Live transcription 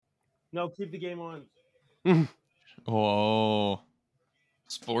No, keep the game on. Oh,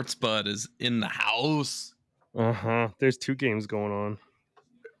 Sports Bud is in the house. There's 2 games going on.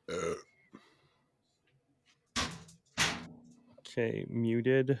 Okay,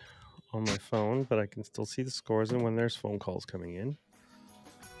 muted on my phone, but I can still see the scores and when there's phone calls coming in.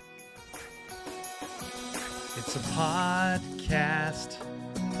 It's a podcast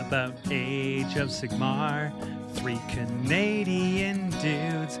about Age of Sigmar. 3 Canadian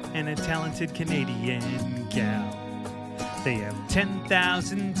dudes and a talented Canadian gal. They have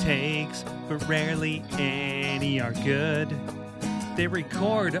 10,000 takes, but rarely any are good. They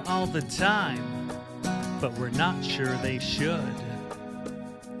record all the time, but we're not sure they should.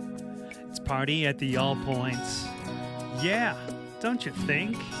 It's Party at the All Points. Yeah, don't you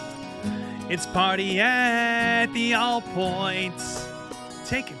think? It's Party at the All Points.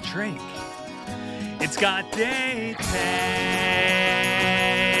 Take a drink. It's got Day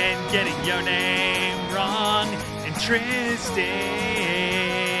 10 getting your name wrong, and Tristan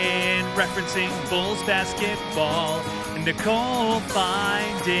referencing Bulls basketball, and Nicole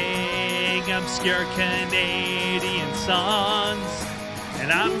finding obscure Canadian songs.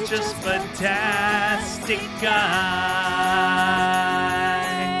 And I'm just fantastic guy.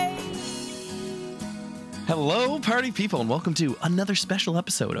 Hello, party people, and welcome to another special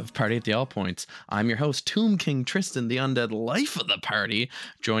episode of Party at the All Points. I'm your host, Tomb King Tristan, the undead life of the party.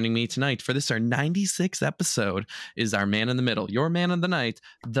 Joining me tonight for this, our 96th episode, is our man in the middle, your man of the night,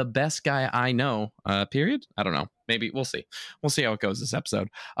 the best guy I know, period? I don't know. Maybe. We'll see. We'll see how it goes this episode.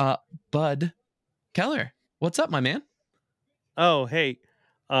 Bud Keller, what's up, my man? Oh, hey.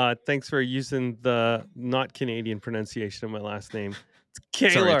 Thanks for using the not Canadian pronunciation of my last name. It's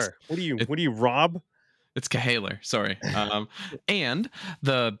Kaler. What are you, Rob? It's Kahaler, sorry. And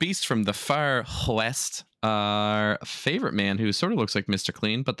the beast from the far west, our favorite man who sort of looks like Mr.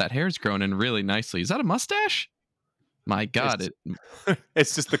 Clean, but that hair's grown in really nicely. Is that a mustache? My God,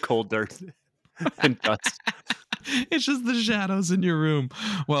 it's just the cold dirt and dust. It's just the shadows in your room.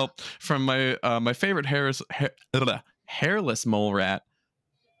 Well, from my my favorite hairless mole rat,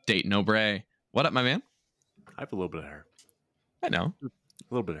 Dayton O'Bray. What up, my man? I have a little bit of hair. I know.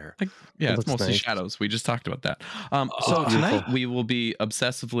 A little bit of hair. Yeah, it's mostly nice. Shadows. We just talked about that. So tonight we will be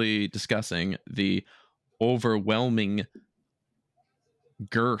obsessively discussing the overwhelming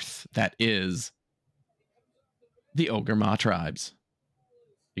girth that is the Ogre Ma tribes.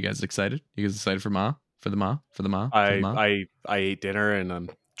 You guys excited? You guys excited for Ma? For the Ma? I ate dinner and I'm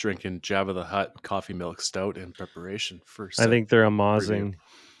drinking Jabba the Hutt coffee milk stout in preparation for. I think they're amazing.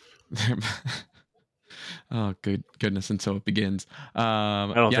 Oh, goodness! And so it begins.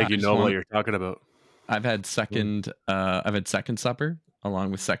 I don't think you know what you're talking about. I've had second supper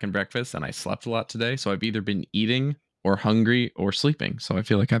along with second breakfast, and I slept a lot today. So I've either been eating or hungry or sleeping. So I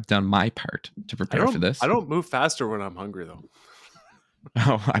feel like I've done my part to prepare for this. I don't move faster when I'm hungry, though.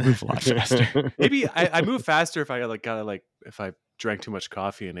 Oh, I move a lot faster. Maybe I move faster if I if I drank too much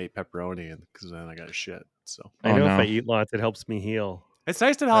coffee and ate pepperoni, and because then I got shit. So I know if I eat lots, it helps me heal. It's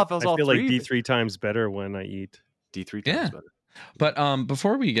nice to have those all three. I feel like D3 times better when I eat. D3 times better. But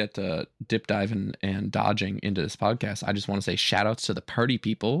before we get to dip diving and dodging into this podcast, I just want to say shout outs to the party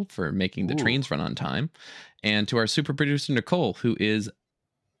people for making the trains run on time, and to our super producer Nicole, who is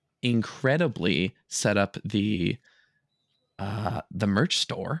incredibly set up the merch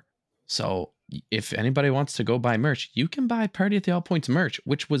store. So if anybody wants to go buy merch, you can buy Party at the All Points merch,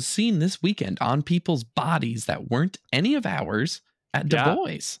 which was seen this weekend on people's bodies that weren't any of ours at Du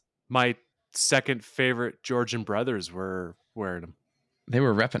Bois. My second favorite Georgian brothers were wearing them. They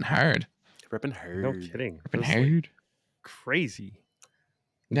were repping hard. No kidding. Repping hard. Crazy.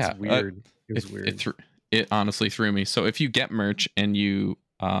 It's weird. It was weird. It honestly threw me. So if you get merch and you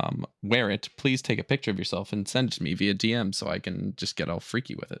wear it, please take a picture of yourself and send it to me via DM so I can just get all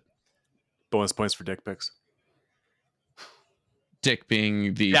freaky with it. Bonus points for dick pics. Dick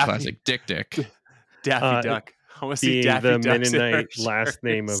being the classic Dick. Daffy Duck. I want to see Daffy the Duck's Mennonite last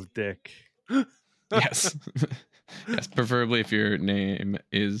name of Dick. Yes. Yes, preferably if your name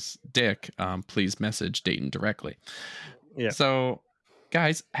is Dick, please message Dayton directly. Yeah. So,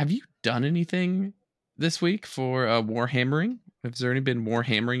 guys, have you done anything this week for Warhammering? Has there any been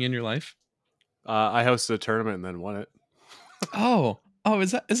Warhammering in your life? I hosted a tournament and then won it. Oh,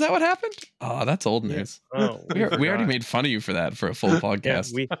 is that what happened? Oh, that's old news. Oh, we already made fun of you for that for a full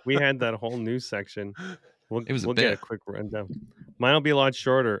podcast. Yeah, we had that whole news section. We'll get a quick rundown. Mine will be a lot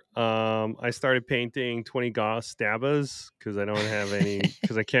shorter. I started painting 20 Gauss Stabas because I don't have any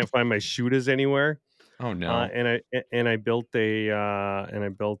because I can't find my shooters anywhere. Oh no! And I built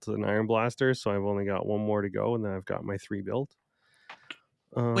an Iron Blaster, so I've only got one more to go, and then I've got my 3 built.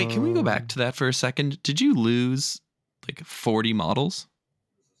 Wait, can we go back to that for a second? Did you lose like 40 models?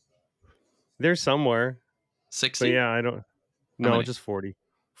 They're somewhere. 60? But yeah, I don't. No, just 40.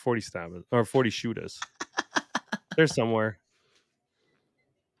 40 stabbers or 40 shooters. They're somewhere.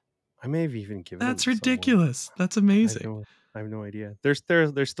 I may have even given. That's ridiculous. Someone. That's amazing. I have no idea. They're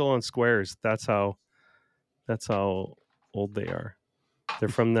still on squares. That's how old they are. They're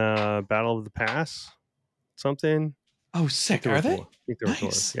from the Battle of the Pass. Something. Oh, sick. Are they? I think they were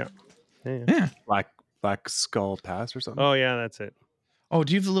nice. Yeah. Black Skull Pass or something. Oh yeah, that's it. Oh,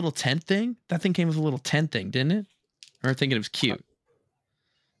 do you have the little tent thing? That thing came with a little tent thing, didn't it? Or I'm thinking it was cute.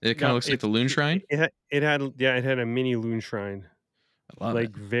 It kind of looks like the Loon Shrine. It had a mini Loon Shrine. I love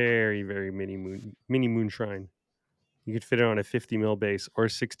it. Very, very mini Moon Shrine. You could fit it on a 50 mil base or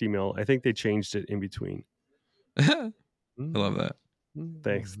 60 mil. I think they changed it in between. I love that.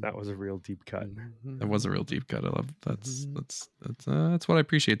 Thanks. That was a real deep cut. That was a real deep cut. I love that's what I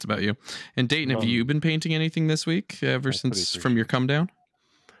appreciate about you. And Dayton, have you been painting anything this week ever since from your come down?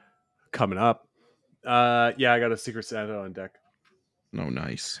 Coming up. Yeah, I got a Secret Santa on deck. Oh,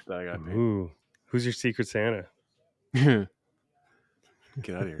 nice. That I got paid. Ooh. Who's your Secret Santa?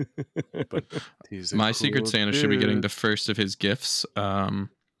 Get out of here. But my Secret Santa should be getting the first of his gifts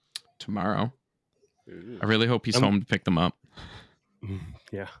tomorrow. Ooh. I really hope he's home to pick them up.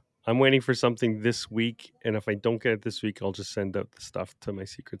 Yeah. I'm waiting for something this week, and if I don't get it this week, I'll just send out the stuff to my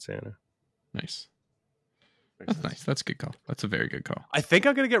Secret Santa. Nice. That's nice. That's a good call. That's a very good call. I think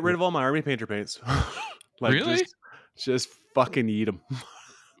I'm going to get rid of all my Army Painter paints. Really? Just fucking eat them.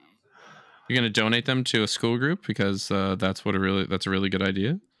 You're going to donate them to a school group because that's a really good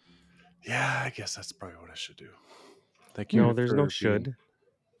idea. Yeah, I guess that's probably what I should do. Thank you. No, there's no should.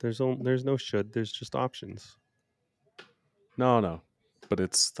 There's no should. There's just options. No. But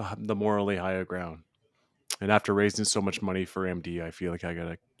it's the morally higher ground. And after raising so much money for MD, I feel like I got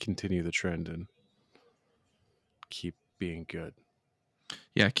to continue the trend and keep being good.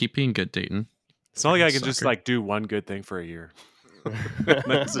 Yeah, keep being good, Dayton. It's not like I can just like do one good thing for a year.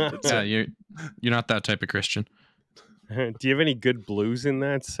 Yeah, you're not that type of Christian. Do you have any good blues in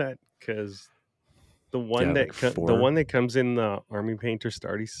that set? Because the one that comes in the Army Painter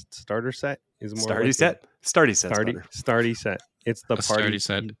starter set is more Starty set. It's the party set. It's the party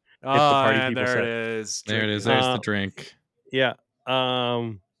people there set. It is. There it is. There's the drink. Yeah.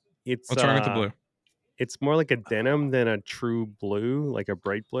 It's what's wrong with the blue? It's more like a denim than a true blue, like a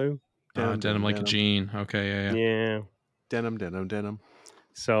bright blue. Denim like a jean. Okay, yeah. Denim.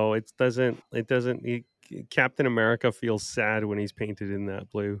 So it doesn't. Captain America feels sad when he's painted in that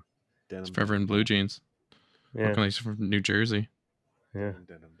blue. It's forever in blue jeans. Yeah. Looking like he's from New Jersey. Yeah.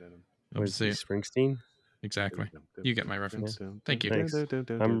 Denim. Was he Springsteen? Exactly. You get my reference. Thank you. Thanks.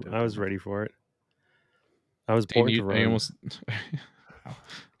 I was ready for it. I was born to run.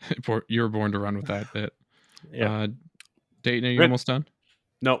 You were born to run with that bit. Yeah. Dayton, are you almost done?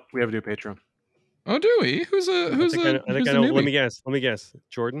 No, we have a new Patreon. Oh, do we? Who's I think I know. Let me guess.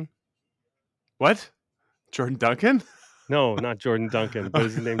 Jordan? What? Jordan Duncan? No, not Jordan Duncan. What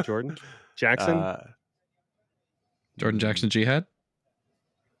is his name? Jordan Jackson? Jordan Jackson Jihad?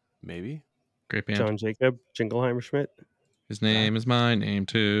 Maybe. Great band. John Jacob Jingleheimer Schmidt. His name is my name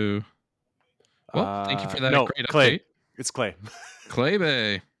too. Well, thank you for that great Clay. update. It's Clay. Clay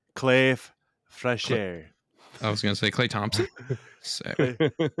Bay. Clay Frasher. I was going to say Clay Thompson. Clay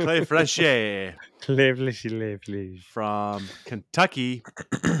Frasher. Clay from Kentucky.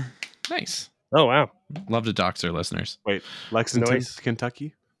 Nice. Oh, wow. Love to dox our listeners. Wait, Lexington,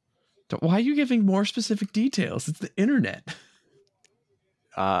 Kentucky? Why are you giving more specific details? It's the internet.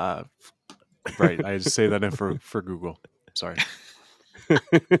 Right. I just say that in for Google. Sorry.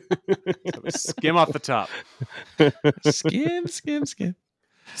 Skim off the top. Skim.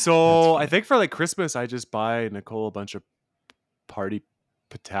 So I think for like Christmas, I just buy Nicole a bunch of Party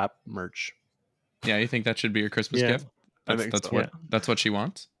Patap merch. Yeah, you think that should be your Christmas gift? That's what she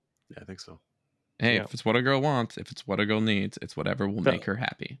wants? Yeah, I think so. Hey, if it's what a girl wants, if it's what a girl needs, it's whatever will make her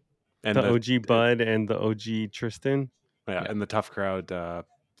happy. And the OG Bud and the OG Tristan. Yeah, and the Tough Crowd, the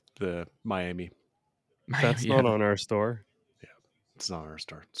Miami. That's not on our store. Yeah, it's not on our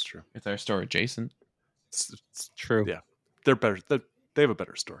store. It's true. It's our store adjacent. It's true. Yeah, they're better. They have a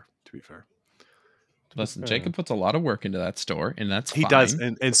better store, to be fair. Listen, Jacob puts a lot of work into that store, and that's he fine. Does,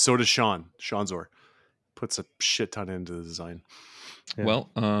 and so does Sean. Sean Zor puts a shit ton into the design. Yeah. Well,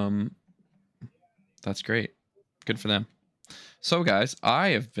 that's great. Good for them. So, guys, I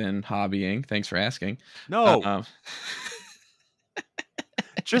have been hobbying. Thanks for asking. No.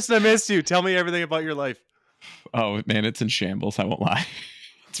 Tristan, I missed you. Tell me everything about your life. Oh, man, it's in shambles. I won't lie.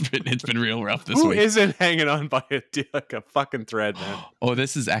 It's been real rough this Who week. isn't hanging on by like a fucking thread, man? Oh,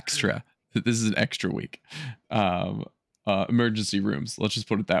 this is extra. This is an extra week. Emergency rooms. Let's just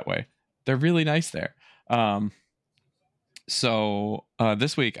put it that way. They're really nice there. So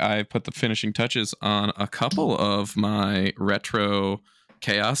this week I put the finishing touches on a couple of my retro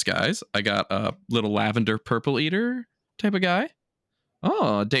chaos guys. I got a little lavender purple eater type of guy.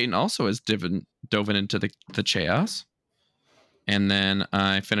 Oh, Dayton also has dove into the chaos. And then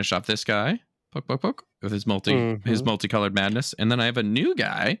I finished off this guy, poke, with his multicolored madness. And then I have a new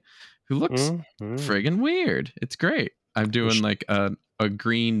guy who looks friggin' weird. It's great. I'm doing like a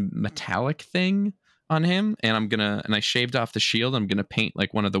green metallic thing on him, and I shaved off the shield. I'm gonna paint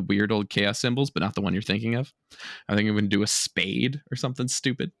like one of the weird old chaos symbols, but not the one you're thinking of. I think I'm gonna do a spade or something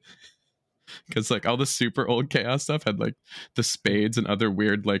stupid. Because like all the super old chaos stuff had like the spades and other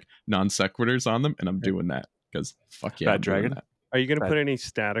weird like non sequiturs on them, and I'm doing that because fuck yeah, Bad I'm dragon. doing that. Are you gonna put any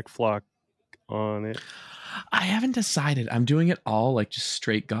static flock on it? I haven't decided. I'm doing it all like just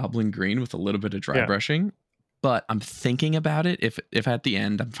straight goblin green with a little bit of dry brushing, but I'm thinking about it. If at the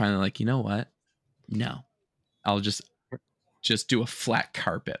end I'm finally like, you know what? No, I'll just do a flat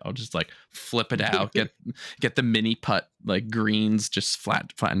carpet. I'll just like flip it out, get the mini putt like greens just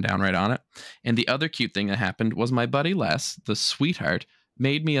flatten down right on it. And the other cute thing that happened was my buddy Les, the sweetheart,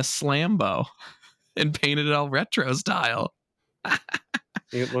 made me a Slambo and painted it all retro style.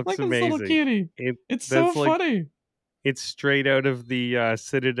 It looks like amazing. This little kitty. It's so funny. It's straight out of the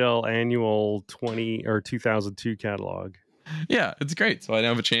Citadel annual 2002 catalog. Yeah, it's great. So I now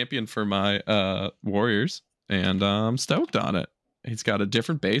have a champion for my warriors, and I'm stoked on it. He's got a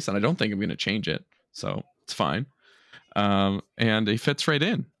different base, and I don't think I'm going to change it, so it's fine. And he fits right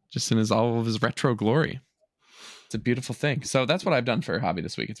in, just in all of his retro glory. It's a beautiful thing. So that's what I've done for hobby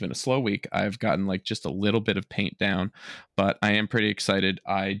this week. It's been a slow week. I've gotten like just a little bit of paint down, but I am pretty excited.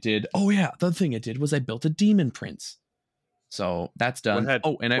 The other thing I did was I built a demon prince. So that's done.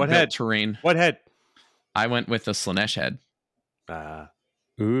 Oh, and I built terrain. What head? I went with the Slaanesh head.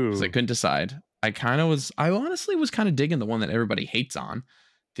 Ooh. Because I couldn't decide. I honestly was kind of digging the one that everybody hates on.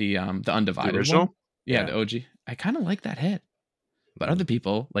 The Undivided original? One. Yeah, the OG. I kind of like that head. But other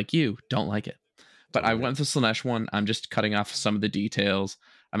people, like you, don't like it. But I went with the Slaanesh one. I'm just cutting off some of the details.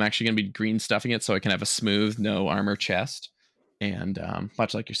 I'm actually going to be green stuffing it so I can have a smooth, no armor chest. And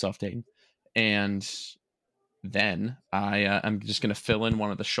much like yourself, Dayton. And then I'm just going to fill in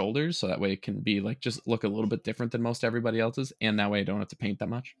one of the shoulders so that way it can be like just look a little bit different than most everybody else's. And that way I don't have to paint that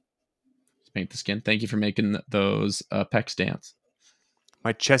much. Just paint the skin. Thank you for making those pecs dance.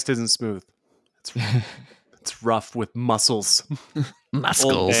 My chest isn't smooth. It's rough with muscles.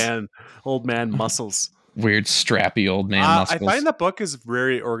 Old man muscles. Weird strappy old man muscles. I find the book is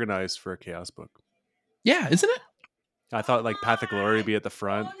very organized for a chaos book. Yeah, isn't it? I thought like Path of Glory would be at the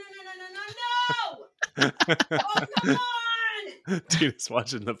front. No. Oh, come on! Tina's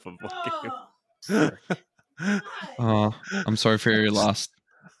watching the football game. Oh, I'm sorry for your loss.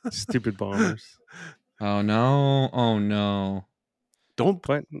 Stupid bombers. Oh no. Don't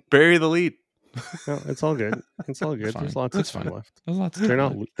bury the lead. No, it's all good. It's all good. There's lots of time left. There's lots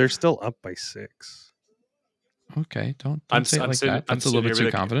of They're still up by 6. Okay, don't say it like that. That's a little bit too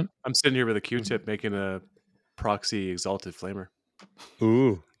confident. I'm sitting here with a Q-tip making a proxy exalted flamer.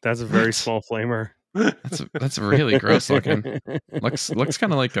 Ooh, that's a very small flamer. That's really gross looking. Looks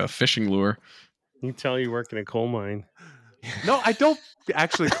kind of like a fishing lure. You can tell you work in a coal mine. No, I don't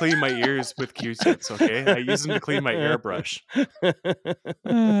actually clean my ears with Q-tips, okay? I use them to clean my airbrush.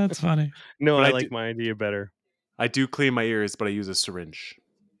 That's funny. No, but I like my idea better. I do clean my ears, but I use a syringe.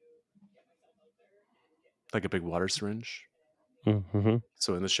 Like a big water syringe. Mm-hmm.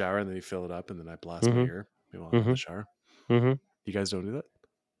 So in the shower, and then you fill it up, and then I blast my ear while I'm in the shower. Mm-hmm. You guys don't do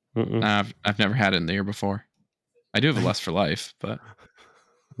that? I've never had it in the ear before. I do have a Lust for Life, but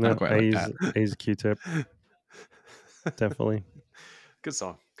no, I use a Q-tip. Definitely. Good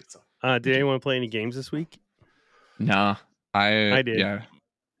song. Did anyone play any games this week? Nah, I did. Yeah.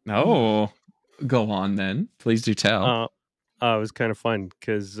 No, go on then. Please do tell. It was kind of fun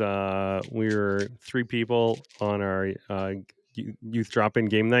because we were 3 people on our youth drop-in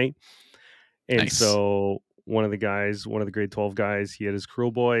game night, and so one of the grade 12 guys, he had his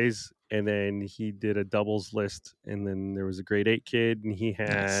Cruel Boys, and then he did a doubles list, and then there was a grade 8 kid, and he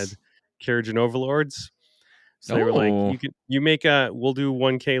had Carriage and Overlords. So they were like, we'll do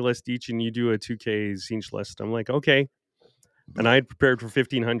 1K list each, and you do a 2K Zinch list. I'm like, okay. And I had prepared for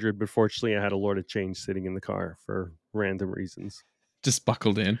 1,500, but fortunately I had a Lord of Change sitting in the car for random reasons. Just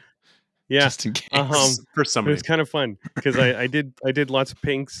buckled in. Yeah. Just in case. For somebody. It was kind of fun because I did lots of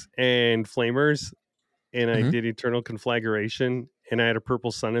pinks and flamers, and I Mhm. did Eternal Conflagration, and I had a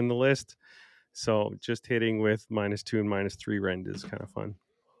Purple Sun in the list. So just hitting with -2 and -3 rend is kind of fun.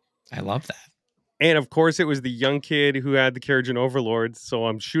 I love that. And of course, it was the young kid who had the Keragen Overlords. So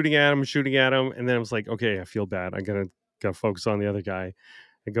I'm shooting at him, and then I was like, okay, I feel bad. I gotta focus on the other guy.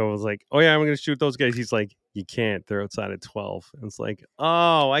 And Go was like, oh yeah, I'm gonna shoot those guys. He's like, you can't. They're outside at 12. And it's like,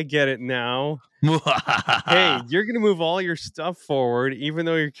 oh, I get it now. Hey, you're gonna move all your stuff forward, even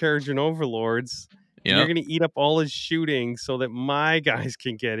though you're Keragen Overlords. And you're Yep. gonna eat up all his shooting so that my guys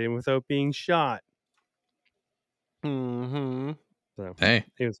can get in without being shot. Mm-hmm. So Hey,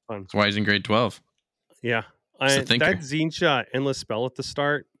 it was fun. that's why he's in grade 12. Yeah. He's a thinker. That Zine Shot Endless Spell at the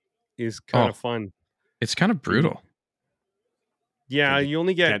start is kind of fun. It's kind of brutal. Yeah, you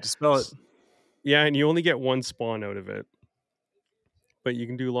only get Can't dispel it. Yeah, and you only get one spawn out of it. But you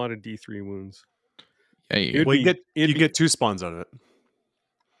can do a lot of D3 wounds. Hey, Well, you get 2 spawns out of it.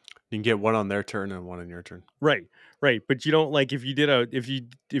 You can get one on their turn and one on your turn. Right. But you don't like if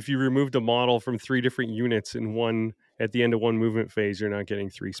you removed a model from 3 different units in one at the end of one movement phase, you're not getting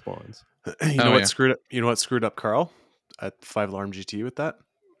 3 spawns. You know what screwed up Carl at 5 Alarm GT with that?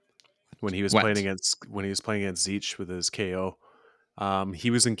 When he was playing against Zeech with his KO. He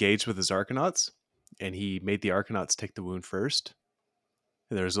was engaged with his Arcanauts, and he made the Arcanauts take the wound first.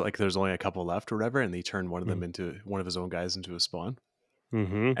 And there's only a couple left or whatever, and he turned one of them into one of his own guys into a spawn.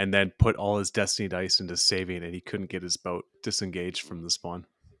 Mm-hmm. And then put all his Destiny dice into saving, and he couldn't get his boat disengaged from the spawn.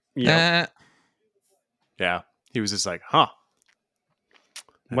 Yeah. Yeah. He was just like, huh.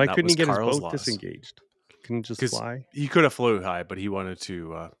 And Why that couldn't was he get Carl's his boat loss. disengaged? Couldn't just 'Cause fly? He could have flew high, but he wanted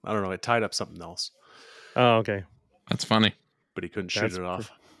to, I don't know, it tied up something else, Oh, okay. that's funny. but he couldn't shoot it off.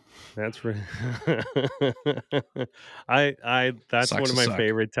 That's right. That's Sucks one of to my suck.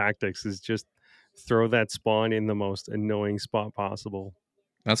 favorite tactics is just throw that spawn in the most annoying spot possible.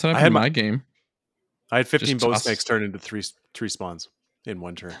 That's what happened in my game. I had 15 Just bow toss. snakes turn into three spawns in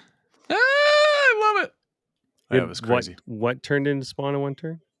one turn. I love it. That was crazy. What turned into spawn in one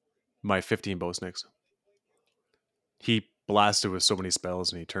turn? My 15 bow snakes. He blasted with so many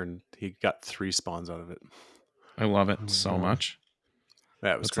spells, and he got 3 spawns out of it. I love it Oh my so gosh. much.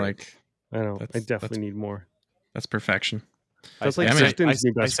 That was It's great. like I know. I That's- definitely need more. that's perfection. That's like I mean, Tristan's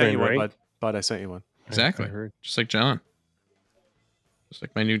new I best sent friend, you one, right? bud. I sent you one. Exactly. I heard. Just like John. Just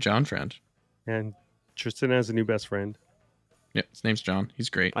like my new John friend. And Tristan has a new best friend. Yeah, his name's John. He's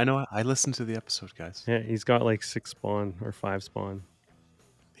great. I know. I listened to the episode, guys. Yeah, he's got like 6 spawn or 5 spawn.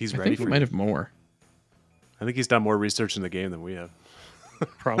 He's I ready think for he might have more. I think he's done more research in the game than we have.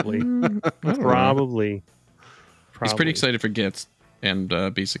 Probably. I don't know. Probably. He's pretty excited for Gits and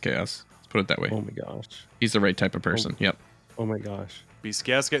Beast of Chaos. Let's put it that way. Oh my gosh. He's the right type of person. Yep. Oh my gosh. Beast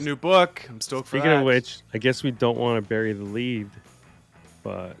Gas get a new book. I'm stoked for Speaking that. of which, I guess we don't want to bury the lead,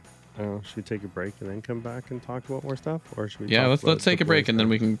 but I don't know, should we take a break and then come back and talk about more stuff, or should we? Yeah, talk about let's take the a break and then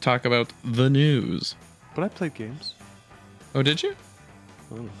we can talk about the news. But I played games. Oh, did you?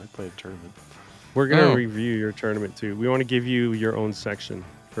 Oh, I played a tournament. We're gonna Oh. review your tournament too. We want to give you your own section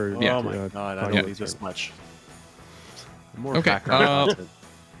for. Yeah. Oh my god, I talking don't about need this tournament. much. More Okay, background content.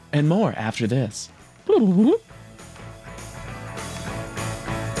 And more after this.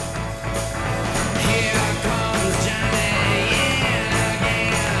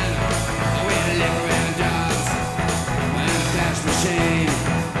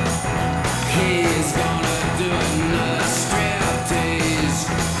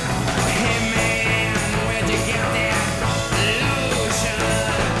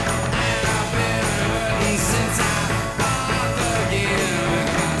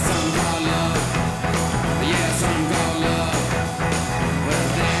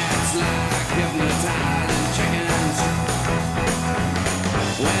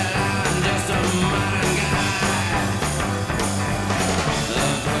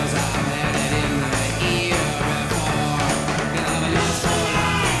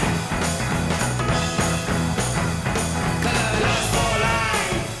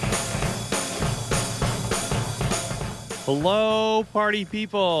 Hello, party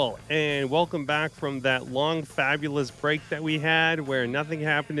people, and welcome back from that long, fabulous break that we had where nothing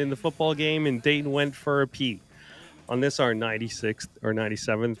happened in the football game and Dayton went for a pee. On this, our 96th or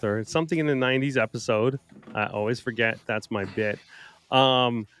 97th or something in the 90s episode. I always forget that's my bit.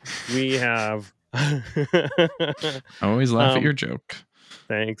 We have. I always laugh at your joke.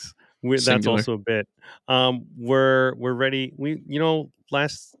 Thanks. That's Singular. also a bit. We're ready.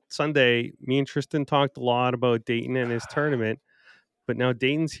 Last Sunday, me and Tristan talked a lot about Dayton and his tournament, but now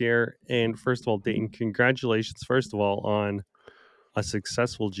Dayton's here. And first of all, Dayton, congratulations, first of all, on a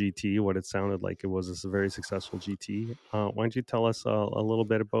successful GT, what it sounded like it was a very successful GT. Why don't you tell us a little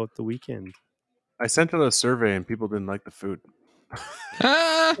bit about the weekend? I sent out a survey and people didn't like the food.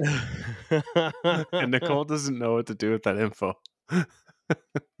 Ah! And Nicole doesn't know what to do with that info.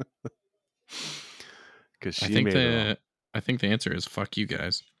 Because I she think made it all. I think the answer is fuck you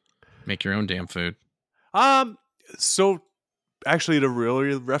guys. Make your own damn food. So actually, to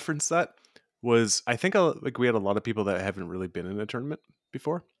really reference that was, I think like we had a lot of people that haven't really been in a tournament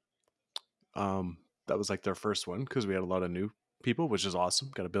before. That was like their first one because we had a lot of new people, which is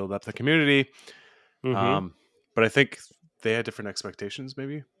awesome. Got to build up the community. Mhm. But I think they had different expectations,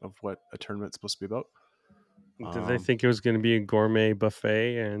 maybe, of what a tournament's supposed to be about. Did they think it was going to be a gourmet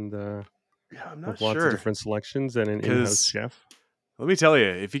buffet and Yeah, I'm with not lots sure. of different selections and an in-house 'Cause chef? let me tell you,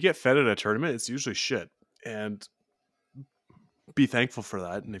 if you get fed at a tournament, it's usually shit. And be thankful for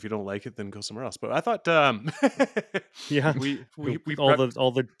that. And if you don't like it, then go somewhere else. But I thought Yeah, we all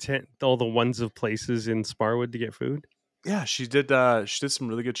prepped. all the ones of places in Sparwood to get food. Yeah, she did some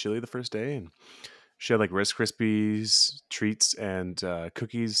really good chili the first day, and she had like Rice Krispies treats and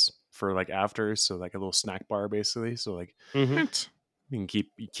cookies for like after, so like a little snack bar basically. So like Mm-hmm. What? you can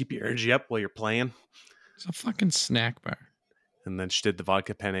keep your energy up while you're playing. It's a fucking snack bar. And then she did the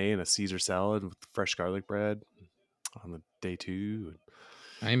vodka penne and a Caesar salad with fresh garlic bread on the day 2.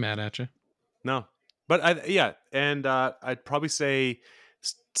 I ain't mad at you. No, but I'd probably say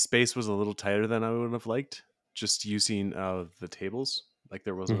space was a little tighter than I would have liked. Just using the tables, like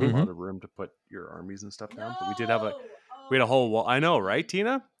there wasn't a lot of room to put your armies and stuff down. But we did have we had a whole wall. I know, right,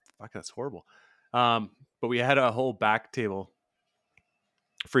 Tina? Fuck, that's horrible. But we had a whole back table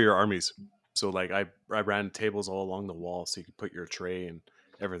for your armies. So like I ran tables all along the wall, so you could put your tray and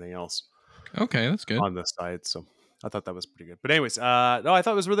everything else Okay, that's good. on the side. So I thought that was pretty good. But anyways, no, I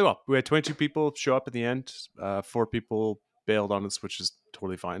thought it was really well. We had 22 people show up at the end. 4 people bailed on us, which is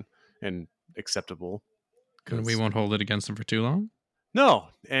totally fine and acceptable. And we won't hold it against them for too long. No,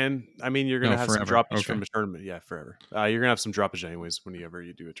 and I mean you're gonna No, have forever. some droppage Okay. from a tournament. Yeah, forever. You're gonna have some droppage anyways whenever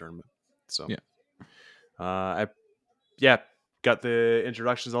you do a tournament. So Yeah. I got the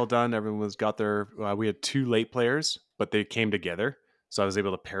introductions all done. Everyone's got their. We had 2 late players, but they came together, so I was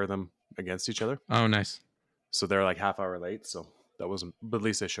able to pair them against each other. Oh, nice. So they're like half hour late. So that wasn't. But at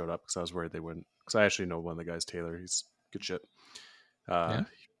least they showed up because I was worried they wouldn't. Because I actually know one of the guys, Taylor. He's good shit. Yeah. Why the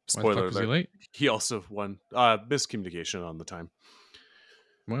Spoiler fuck was he alert. late? He also won miscommunication on the time.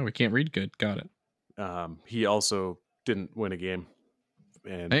 Well, we can't read good. Got it. He also didn't win a game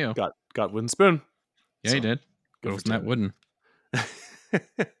and Heyo. got wooden spoon. Yeah, he did. Good But for wasn't that Taylor. wooden?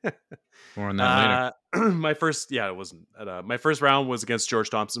 More on that later. My first, it wasn't. My first round was against George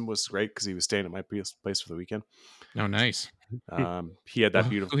Thompson. Was great because he was staying at my place for the weekend. Oh, nice. He had that Who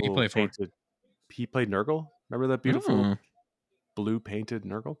beautiful he play for? painted. He played Nurgle. Remember that beautiful Oh. blue painted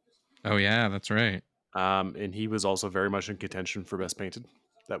Nurgle? Oh, yeah, that's right. And he was also very much in contention for best painted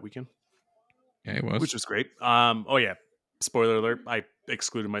that weekend. Yeah, he was. Which was great. Oh yeah, spoiler alert! I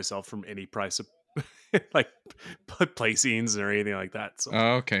excluded myself from any price of like placings or anything like that. So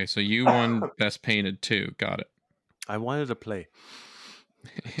Oh, okay, so you won best painted too. Got it. I wanted to play.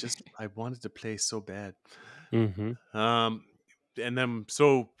 I wanted to play so bad. Mm-hmm. And then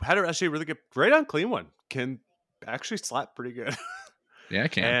so had actually a really good, right on clean one. Can actually slap pretty good. Yeah, I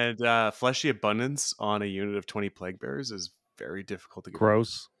can. And Fleshy Abundance on a unit of 20 Plague Bearers is very difficult to get.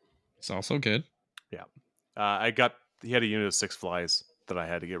 Gross. It's also good. Yeah. He had a unit of 6 flies that I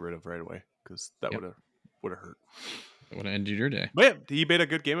had to get rid of right away because that would have hurt. It would have ended your day. But yeah, he made a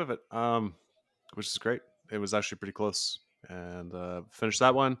good game of it, which is great. It was actually pretty close, and finished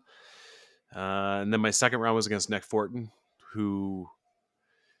that one. And then my second round was against Nick Fortin, who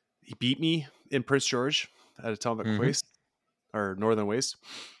he beat me in Prince George at Atomic Waste or Northern Waste.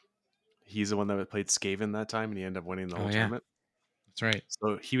 He's the one that played Skaven that time, and he ended up winning the whole tournament. That's right.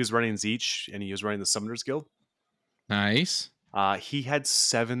 So he was running Zeech, and he was running the Summoners Guild. Nice. He had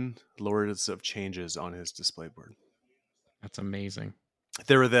 7 Lords of Changes on his display board. That's amazing.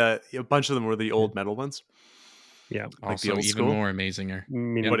 There were a bunch of them were the old metal ones. Yeah, like Also, the old even school. more amazinger.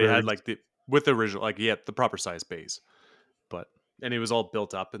 But it had like with the original, like the proper size base, and it was all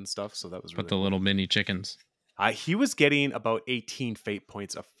built up and stuff. So that was really But the little mini chickens. He was getting about 18 fate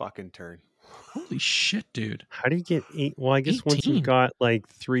points a fucking turn. Holy shit, dude! How do you get 8? Well, I guess once 18. you've got like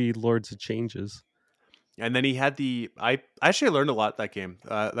 3 Lords of Changes. And then he had I actually learned a lot that game.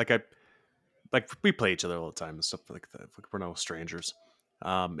 We play each other all the time and stuff like that. Like we're no strangers.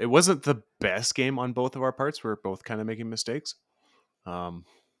 It wasn't the best game on both of our parts. We were both kind of making mistakes.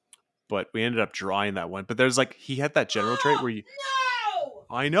 But we ended up drawing that one. But there's he had that general trait where you. No!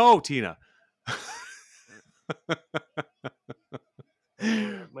 I know, Tina.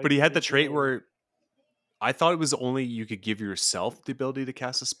 But he had the trait where I thought it was only you could give yourself the ability to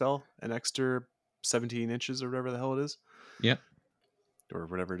cast a spell an extra 17 inches or whatever the hell it is. Yeah. Or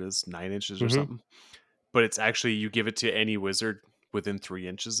whatever it is, 9 inches or Mhm. something. But it's actually, you give it to any wizard within 3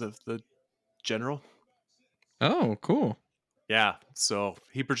 inches of the general. Oh, cool. Yeah, so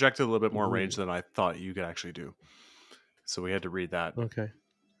he projected a little bit more range Ooh. than I thought you could actually do. So we had to read that. Okay.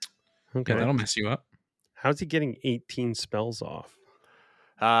 Yeah, Okay. that'll mess you up. How's he getting 18 spells off?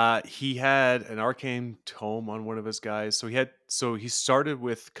 He had an arcane tome on one of his guys. So he started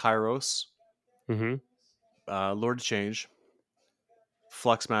with Kairos, Mm-hmm. Lord of Change,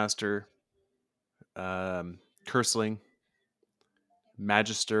 Fluxmaster, Curseling,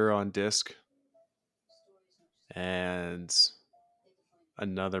 Magister on disc, and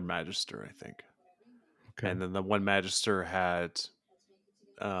another Magister, I think. Okay. And then the one Magister had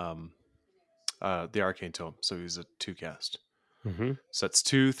the arcane tome, so he's a 2 cast. Mm-hmm. So that's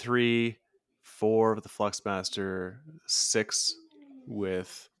 2, 3, 4 with the Fluxmaster, 6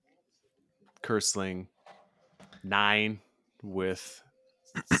 with Curseling, 9 with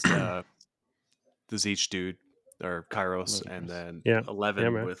the Zeech dude or Kairos, and then Yeah. 11 Yeah,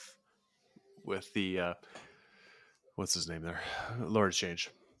 man. with the what's his name there, Lord Change.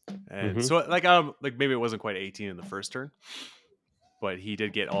 And Mhm. so like maybe it wasn't quite 18 in the first turn, but he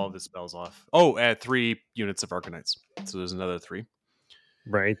did get all of his spells off. Oh, at 3 units of Arcanites, so there's another 3.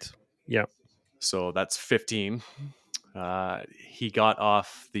 Right. Yeah. So that's 15. He got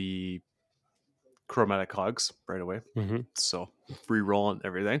off the chromatic hogs right away, Mm-hmm. so re-roll and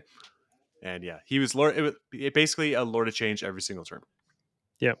everything. And yeah, he was basically a Lord of Change every single turn.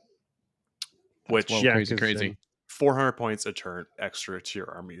 Yep. Which well, Yeah, crazy, 'cause crazy. then- 400 points a turn extra to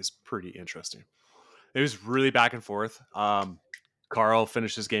your army is pretty interesting. It was really back and forth. Carl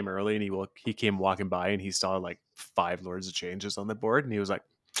finished his game early, and he came walking by, and he saw like 5 Lords of Changes on the board, and he was like,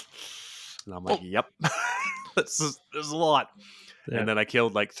 and I'm like, yep, this is a lot. Yeah. And then I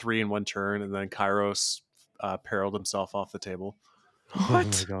killed like 3 in one turn, and then Kairos perilled himself off the table. Oh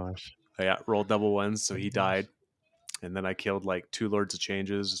my gosh. Yeah, rolled double ones, so Oh my he gosh. died. And then I killed like 2 Lords of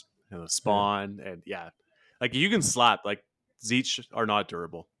Changes and a spawn, and yeah, like you can slap. Like Zeech are not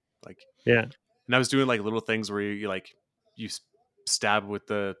durable. Like, Yeah. and I was doing like little things where you stab with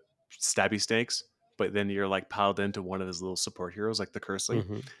the stabby snakes, but then you're like piled into one of his little support heroes, like the Curseling.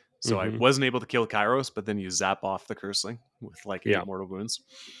 Mm-hmm. So I Mhm. wasn't able to kill Kairos, but then you zap off the Curseling with like 8 Yeah. mortal wounds.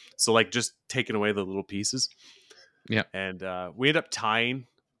 So like just taking away the little pieces. Yeah. And we ended up tying.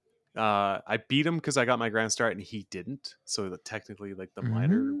 I beat him because I got my grand start and he didn't. So that technically like the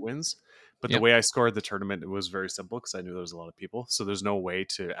minor wins. But the Yep. way I scored the tournament, it was very simple because I knew there was a lot of people. So there's no way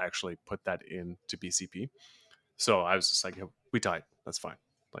to actually put that into BCP. So I was just like, we tied. That's fine.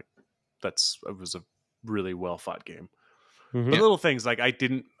 Like it was a really well fought game. Mhm. But Yep. little things like I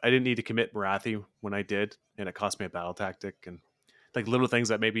didn't need to commit Marathi when I did, and it cost me a battle tactic, and like little things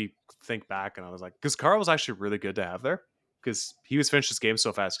that made me think back. And I was like, because Carl was actually really good to have there because he was finished his game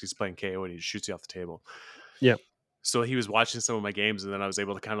so fast. He's playing KO and he shoots you off the table. Yeah. So he was watching some of my games, and then I was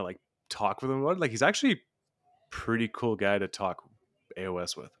able to kind of like talk with him about it. Like he's actually pretty cool guy to talk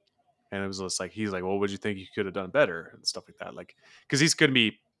AOS with. And it was just like, he's like, well, what do you think you could have done better and stuff like that? Like, because he's going to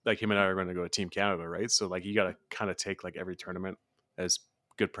be like, him and I are going to go to Team Canada, right? So like, you got to kind of take like every tournament as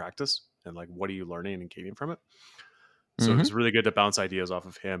good practice and like, what are you learning and gaining from it? So it was really good to bounce ideas off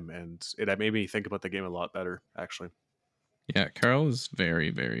of him, and it made me think about the game a lot better, actually. Yeah, Carl is very,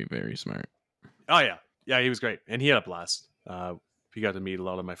 very, very smart. Oh yeah, he was great, and he had a blast. He got to meet a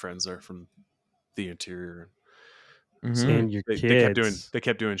lot of my friends there from the interior. So And your kids. they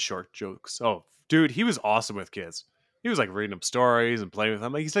kept doing short jokes. Oh, dude, he was awesome with kids. He was like reading them stories and playing with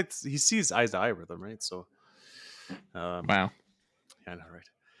them. Like he sees eye to eye with them, right? So, Wow. yeah, I know, right?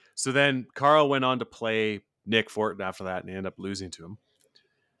 So then Carl went on to play Nick Fortin after that, and he ended up losing to him.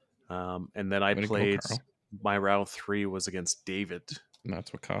 And then I Way to go, played Carl. my round 3 was against David. And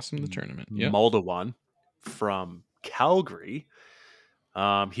that's what cost him the tournament. Yeah. Moldawan from Calgary.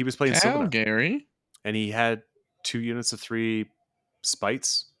 He was playing Sylvanas, Calgary. and he had 2 units of 3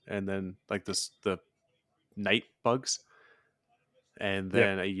 spites, and then like the night bugs, and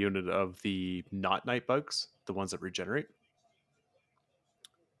then a unit of the not night bugs, the ones that regenerate.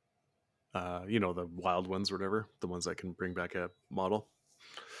 The wild ones or whatever, the ones that can bring back a model.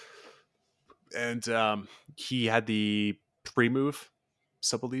 And he had the pre-move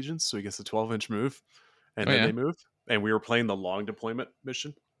sub-allegiance, so he gets a 12-inch move, and then they move. And we were playing the long deployment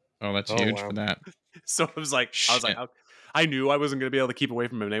mission. Oh, that's huge for that. So I was like, I knew I wasn't going to be able to keep away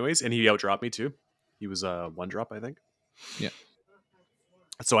from him anyways, and he outdropped me too. He was a 1-drop, I think. Yeah.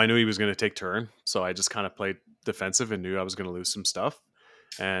 So I knew he was going to take turn, so I just kind of played defensive and knew I was going to lose some stuff.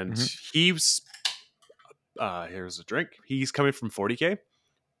 And he's here's a drink. He's coming from 40k,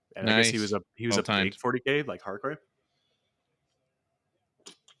 And I guess he was Nice. a Well timed. big 40k like hardcore.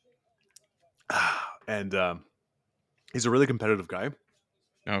 And he's a really competitive guy.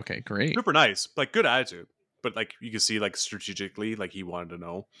 Okay, great. Super nice, like good attitude. But like you can see, like strategically, like he wanted to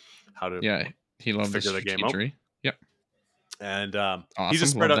know how to Yeah, he loved the figure the game out. strategery. Yep. And he Awesome.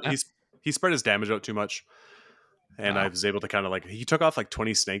 just spread Love out. that. He spread his damage out too much, and I Wow. was able to kind of like he took off like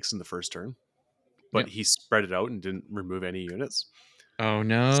 20 snakes in the first turn, but Yep. he spread it out and didn't remove any units. Oh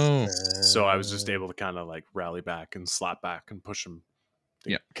no. So I was just able to kind of like rally back and slap back and push him.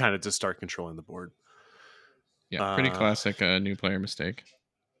 Yeah. Kind of just start controlling the board. Yeah, pretty classic new player mistake.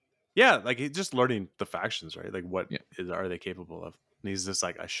 Yeah, like just learning the factions, right? Like what Yeah. are they capable of? And he's just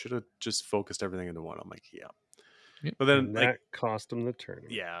like, I should have just focused everything into one. I'm like, yeah. Yep. But then And that cost him the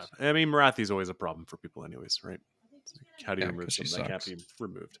tournament. yeah, I mean, Marathi's always a problem for people, anyways, right? Like, how do you Yeah, remove 'cause she something that can't sucks. be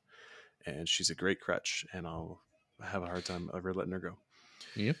removed? And she's a great crutch, and I'll have a hard time ever letting her go.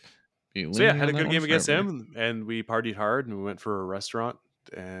 Yep. So yeah, had a good game against him, and we partied hard, and we went for a restaurant,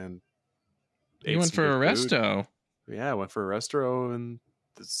 and You went for a resto. Yeah, I went for a resto, and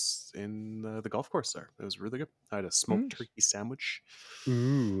this in the golf course there. It was really good. I had a smoked turkey sandwich.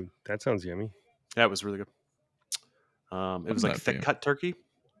 Ooh, that sounds yummy. Yeah, it was really good. It was like thick cut turkey.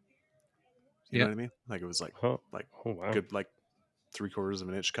 You know what I mean? Like it was like wow. good like 3/4 of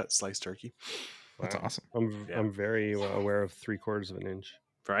an inch cut sliced turkey. Wow. That's awesome. I'm very aware of 3/4 of an inch.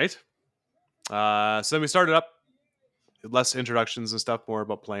 Right. So then we started up. Less introductions and stuff, more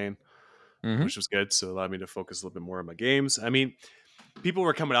about playing, which was good. So it allowed me to focus a little bit more on my games. I mean, people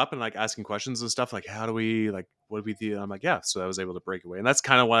were coming up and like asking questions and stuff like, how do we like, what do we do? I'm like, yeah. So I was able to break away. And that's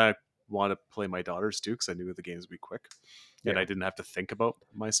kind of why I want to play my daughters too, because I knew the games would be quick. And I didn't have to think about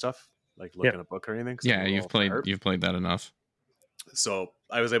my stuff, like look in a book or anything. Yeah, you've played that enough. So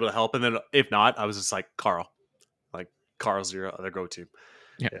I was able to help. And then if not, I was just like, Carl's your other go-to.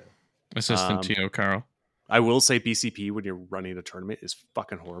 Yeah. Assistant TO Carl. I will say BCP when you're running a tournament is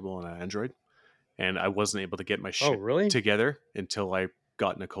fucking horrible on an Android. And I wasn't able to get my shit together until I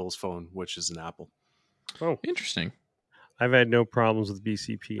got Nicole's phone, which is an Apple. Oh, interesting. I've had no problems with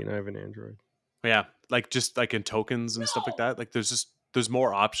BCP, and I have an Android. Yeah, like just like in tokens and stuff like that. Like there's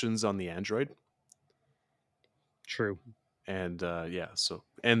more options on the Android. True. And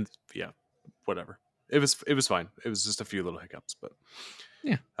whatever. It was fine. It was just a few little hiccups, but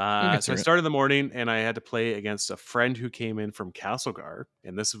yeah. So I started in the morning, and I had to play against a friend who came in from Castlegar,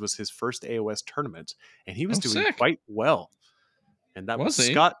 and this was his first AOS tournament, and he was doing quite well. And that was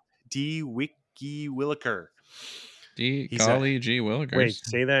Scott D. Wiki Williker. Golly G. Willikers. Wait,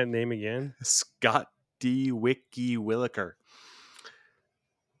 say that name again. Scott D. Wiki Williker.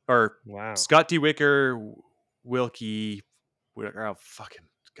 Or wow. Scott D. Wicker Wilkie. Oh, fucking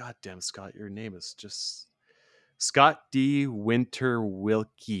goddamn Scott. Your name is just Scott D. Winter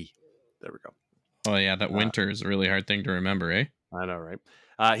Wilkie. There we go. Oh, yeah. That winter is a really hard thing to remember, eh? I know, right?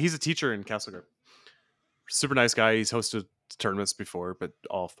 He's a teacher in Castlegar. Super nice guy. He's hosted tournaments before, but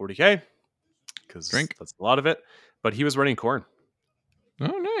all 40K because that's a lot of it. But he was running Corn.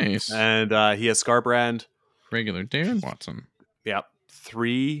 Oh, nice. And he has Scarbrand. Regular Darren Watson. Yeah.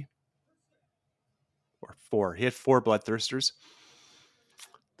 3 or 4. He had 4 Bloodthirsters.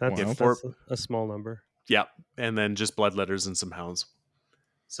 That's a small number. Yeah. And then just Bloodletters and some Hounds.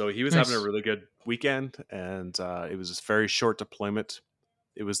 So he was having a really good weekend, and it was a very short deployment.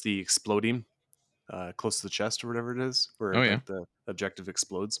 It was the exploding close to the chest or whatever it is, where the objective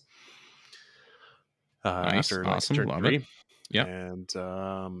explodes. After awesome. turn Love 3. It. Yeah. And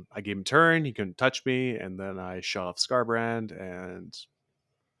I gave him a turn. He couldn't touch me. And then I shot off Scarbrand and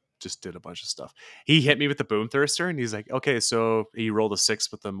just did a bunch of stuff. He hit me with the Boom Thirster, and he's like, okay, so he rolled a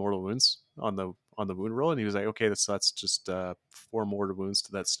 6 with the mortal wounds on the wound roll. And he was like, okay, that's just 4 mortal wounds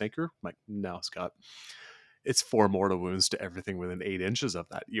to that snaker. I'm like, no, Scott, it's 4 mortal wounds to everything within 8 inches of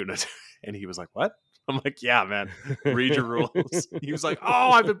that unit. And he was like, what? I'm like, yeah, man, read your rules. He was like,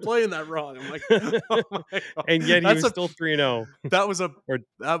 oh, I've been playing that wrong. I'm like, oh my God. And yet he was still 3-0. That was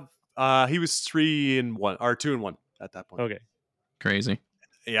he was 3-1 or 2-1 at that point. Okay. Crazy.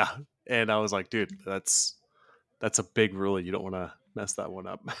 Yeah. And I was like, dude, that's a big rule. You don't want to mess that one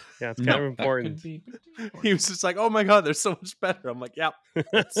up. Yeah, it's kind of important. He was just like, oh my God, they're so much better. I'm like, yeah,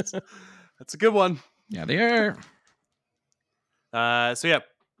 that's a good one. Yeah, they are. So yeah,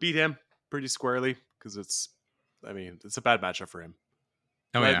 beat him pretty squarely because it's a bad matchup for him.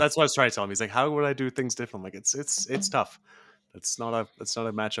 Oh yeah, that's what I was trying to tell him. He's like, how would I do things different? I'm like, it's tough. It's not a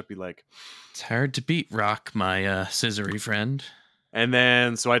matchup you like. It's hard to beat Rock, my scissory friend. And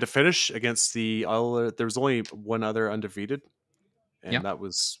then so I had to finish against there was only one other undefeated, and that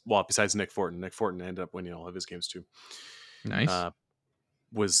was besides Nick Fortin. Nick Fortin ended up winning all of his games too. Nice.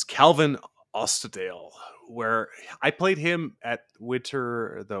 was Calvin Ostadale, where I played him at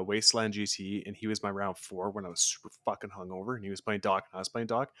the Wasteland GT, and he was my round 4 when I was super fucking hungover, and he was playing Doc, and I was playing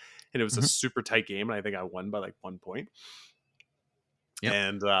Doc, and it was a super tight game, and I think I won by like 1 point. Yep.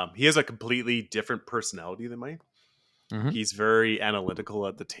 And he has a completely different personality than mine. He's very analytical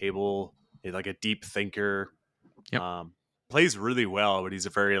at the table, he's like a deep thinker. Yep. Plays really well, but he's a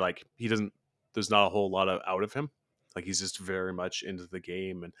very like there's not a whole lot out of him. Like he's just very much into the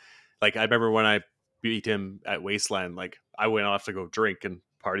game. And like I remember when I beat him at Wasteland, like I went off to go drink and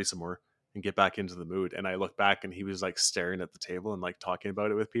party some more and get back into the mood. And I look back and he was like staring at the table and like talking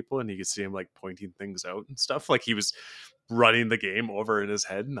about it with people, and you could see him like pointing things out and stuff. Like he was running the game over in his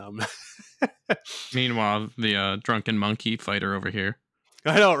head. And Meanwhile, the drunken monkey fighter over here.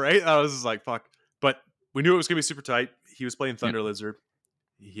 I know, right? I was just like, fuck. But we knew it was gonna be super tight. He was playing Thunder Lizard.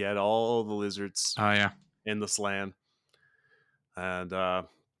 He had all the lizards. Oh yeah. In the Slan. And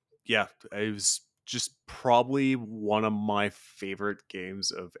yeah, it was just probably one of my favorite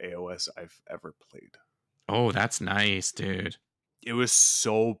games of AOS I've ever played. Oh, that's nice, dude. It was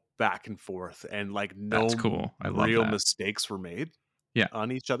so back and forth, and like no That's cool. I love real that. mistakes were made Yeah.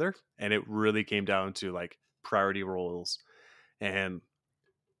 on each other. And it really came down to like priority rolls. And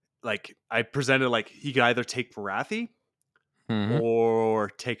like I presented like he could either take Marathi or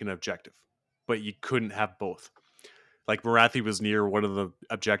take an objective, but you couldn't have both. Like Marathi was near one of the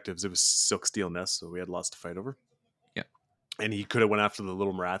objectives. It was Silk Steel Nest, so we had lots to fight over. Yeah, and he could have went after the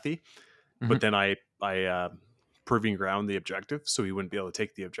little Marathi, but then I proving ground the objective, so he wouldn't be able to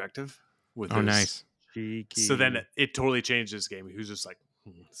take the objective. With nice. Cheeky. So then it totally changed his game. He was just like,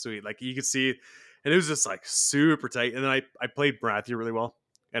 sweet. Like you could see, and it was just like super tight. And then I played Marathi really well,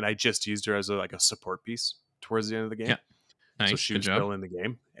 and I just used her as like a support piece towards the end of the game. Yeah, nice. So she Good was job. still in the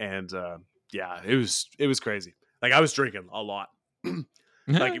game, and yeah, it was crazy. Like I was drinking a lot.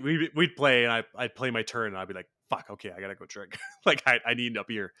 Like we'd play, and I'd play my turn, and I'd be like, "Fuck, okay, I gotta go drink." Like I need a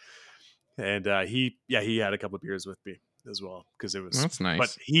beer. And he had a couple of beers with me as well, because it was That's nice.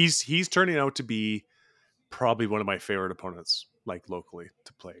 But he's turning out to be probably one of my favorite opponents, like locally,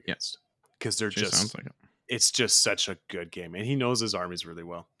 to play against, because they're just sounds like it. It's just such a good game, and he knows his armies really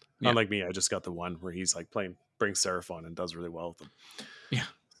well. Yeah. Unlike me, I just got the one where he's like brings Seraphon and does really well with them. Yeah.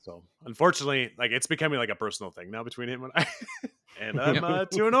 So unfortunately, like it's becoming like a personal thing now between him and I, and I'm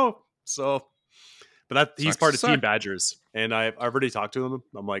 2-0. So, but he's part of Team Badgers, and I've already talked to him.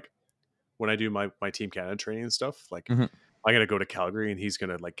 I'm like, when I do my Team Canada training and stuff, like I'm gonna go to Calgary, and he's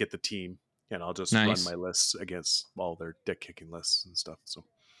gonna like get the team, and I'll just run my lists against all their dick kicking lists and stuff. So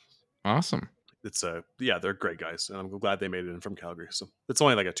awesome. It's they're great guys, and I'm glad they made it in from Calgary. So it's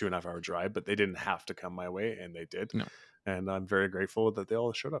only like a 2.5 hour drive, but they didn't have to come my way, and they did. No. And I'm very grateful that they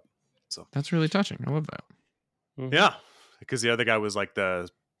all showed up. So that's really touching. I love that. Yeah, because the other guy was like the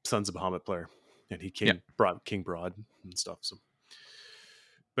Sons of Bahamut player, and he brought King Broad and stuff. So,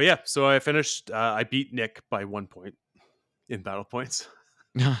 but yeah, so I finished. I beat Nick by 1 point in battle points.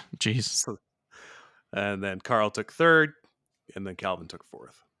 Jeez. So, and then Carl took 3rd, and then Calvin took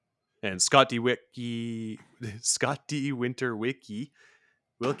 4th. And Scott D. Winter Wilkie,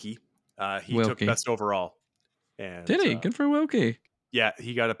 he took best overall. And did he? Good for Wilkie. Yeah,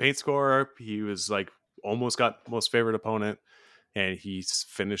 he got a paint score. He was like almost got most favorite opponent, and he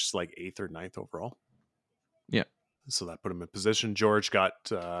finished like 8th or 9th overall. Yeah. So that put him in position. George got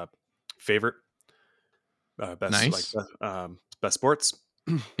favorite, best nice. Best sports.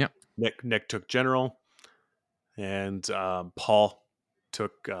 Yeah. Nick took general, and Paul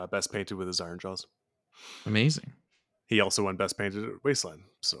took best painted with his Iron Jaws. Amazing. He also won best painted at Wasteland.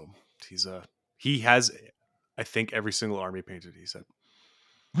 So he has, I think, every single army painted, he said.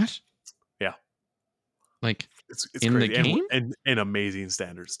 What? Yeah. Like it's in crazy. the game? And amazing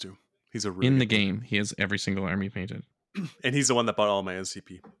standards too. He's a really in the game. He has every single army painted. And he's the one that bought all my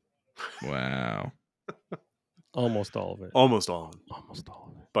NCP. Wow. Almost all of it. Almost all of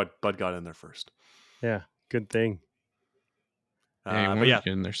it. But Bud got in there first. Yeah. Good thing. But yeah,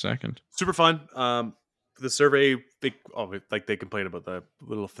 in there second. Super fun. The survey, they complain about the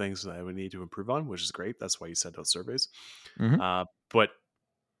little things that I would need to improve on, which is great. That's why you send out surveys. But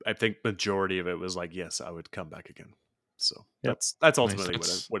I think majority of it was like, yes, I would come back again. So that's ultimately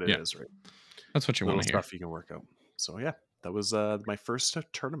what it is, right? That's what you want to hear. Stuff you can work out. So yeah, that was my first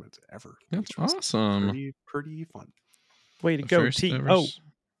tournament ever. That's awesome. Pretty fun. Way to go, T.O.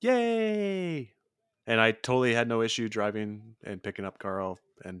 Yay! And I totally had no issue driving and picking up Carl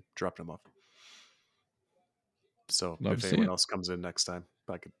and dropping him off. So if anyone else comes in next time,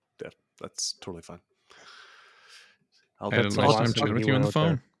 that's totally fine. I'll chat with you on the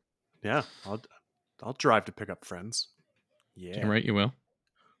phone. Yeah, I'll drive to pick up friends. Yeah, right. You will.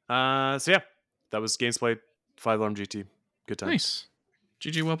 So yeah, that was games played. 5-alarm GT. Good time. Nice.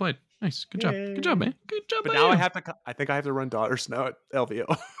 GG, well played. Nice. Good job. Good job, man. Good job. But by now you. I think I have to run daughters now at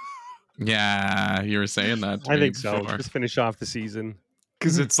LVO. Yeah, you were saying that to I me think so. before. Just finish off the season.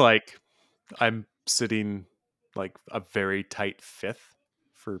 Because Mhm. it's like I'm sitting like a very tight 5th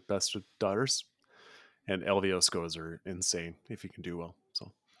for best of daughters, and LVO scores are insane if you can do well.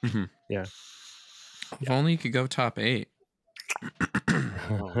 So Yeah. If only you could go top 8.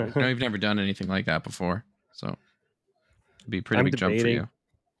 right? No, you've never done anything like that before, so it'd be a pretty I'm big jump for debating. you.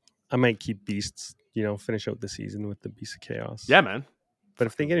 I might keep Beasts, finish out the season with the Beasts of Chaos. Yeah, man. But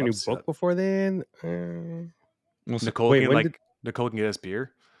if they Fucking get a new love to see book that. before then, We'll see. Nicole Wait, can when get Nicole can get us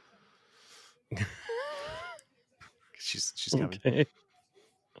beer. She's coming. okay.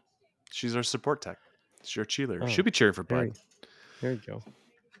 She's our support tech. She's our cheerleader. Oh, She'll be cheering for There Bud. you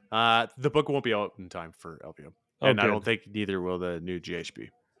go. The book won't be out in time for LVO, Oh, and I good. don't think neither will the new GHB.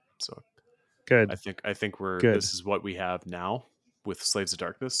 So Good. I think we're Good. this is what we have now with Slaves of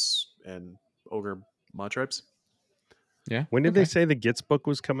Darkness and Ogre Mod Tribes. Yeah. When did okay. they say the Gits book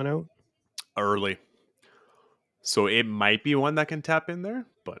was coming out? Early. So it might be one that can tap in there,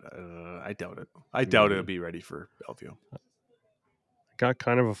 but I doubt it. I doubt it'll be ready for LVO. Got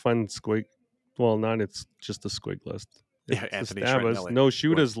kind of a fun squig. Well, not it's just a squig list. Yeah, It's Anthony the Stabas. Schrentelli. No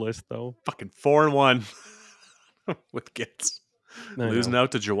shooters list though. Fucking 4-1 with Gits. I Losing know.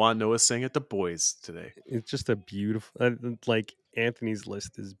 out to Jawan Noah Singh at the boys today. It's just a beautiful. Like Anthony's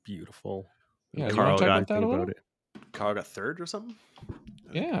list is beautiful. Yeah, I you Carl want to talk got- about that a little? it. Carl got 3rd or something?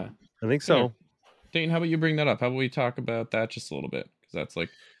 Yeah. I think so. Yeah. Dane, how about you bring that up? How about we talk about that just a little bit? Because that's like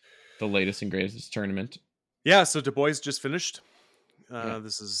the latest and greatest tournament Yeah, so Du Bois just finished. Yeah.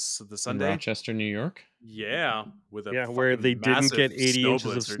 This is the in Sunday. Rochester, New York. Yeah, with a Where fucking they didn't massive get 80 snow inches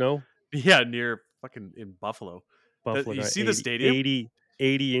of blizzard. snow. Yeah, near fucking in Buffalo. Buffalo. you got see the stadium?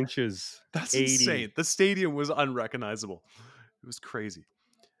 80 inches. That's 80. insane. The stadium was unrecognizable. It was crazy.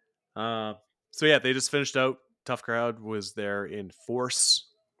 So yeah, they just finished out. Tough crowd was there in force.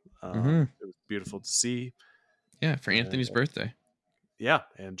 Mhm. It was beautiful to see. Yeah, for Anthony's birthday. Yeah,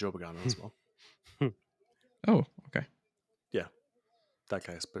 and Joe Pagano as well. Oh, okay. That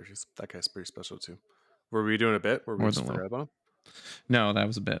guy's pretty special too. Were we doing a bit? Were we More just than a forgot about him? No, that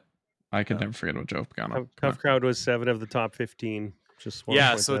was a bit. I could Oh. never forget about Joe Pagano. Tough crowd was 7 of the top 15. Just want to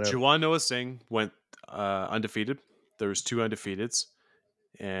Yeah, point so that out. Jawan Noah Singh went undefeated. There was 2 undefeateds,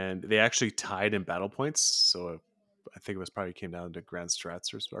 and they actually tied in battle points. So I think it was probably came down to grand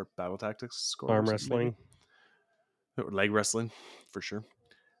strats or battle tactics score. Arm wrestling. Or leg wrestling, for sure.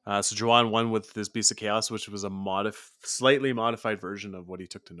 So Jawan won with this Beast of Chaos, which was a slightly modified version of what he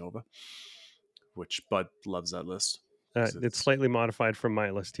took to Nova, which Bud loves that list. It's slightly modified from my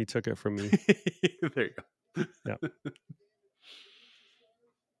list. He took it from me. There you go. Yeah.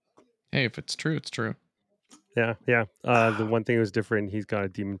 Hey, if it's true, it's true. Yeah. The one thing that was different, he's got a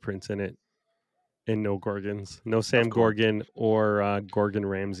Demon Prince in it. And no Gorgons. No Sam Of course. Gorgon or Gorgon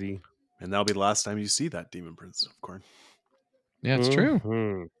Ramsey. And that'll be the last time you see that Demon Prince, of course. Yeah, it's true.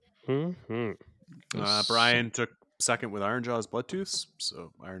 Mhm. Brian took second with Ironjaw's Bloodtooth,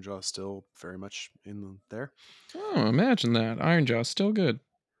 so Ironjaw still very much in there. Oh, imagine that. Ironjaw's still good.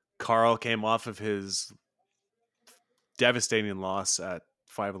 Carl came off of his devastating loss at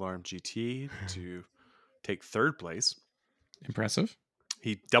 5-alarm GT to take 3rd place. Impressive.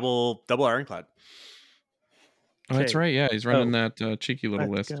 He double Ironclad. Oh, that's Okay. right. Yeah, he's running that cheeky little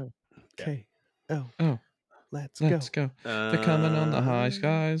Let's list. go. Okay. Oh. Oh, Let's let's go. They're coming on the high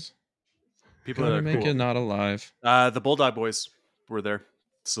skies. People Gonna that are make cool. you not alive. The Bulldog boys were there.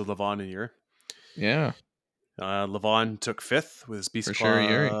 So Levon and Yuri. Yeah. Levon took 5th with his Beast For Claw sure,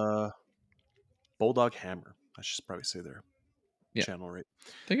 Yuri. Bulldog Hammer. I should probably say their Yeah. channel right.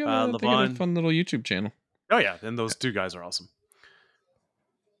 They got a Levon- fun little YouTube channel. Oh yeah, and those 2 guys are awesome.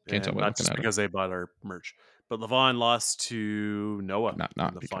 Can't tell And by not looking just at 'em. because they bought our merch. But Levon lost to Noah Not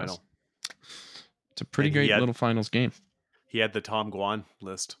in the because. final. It's a pretty And he great had- little finals game. He had the Tom Guan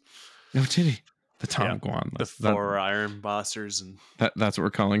list. No, did he? The Tom Yeah, Guan The list. Thor Iron Busters and That's what we're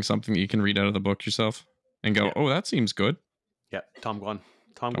calling something that you can read out of the book yourself and go, Yeah. oh, that seems good. yeah, Tom Guan.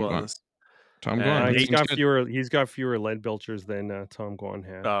 Tom Tom Guan Guan. list. Tom And Guan. he He's seems got good. fewer lead belchers than Tom Guan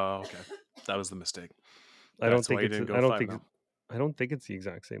had. Oh, okay. That was the mistake. I don't That's why think he it's didn't go I don't 5 think now. I don't think it's the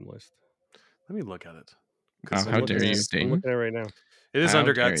exact same list. Let me look at it. Oh, 'Cause how it dare you, is- Dayton? I'm looking at it right now. It is How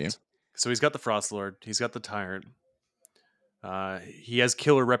under dare guts. you. So he's got the Frost Lord. He's got the Tyrant. He has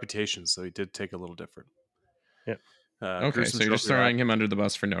killer reputation, so he did take a little different. Yeah. Okay, Gruesome so you're just Trophy Rack. throwing him under the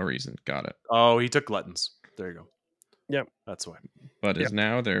bus for no reason. Got it. Oh, he took Gluttons. There you go. Yep. That's why. But is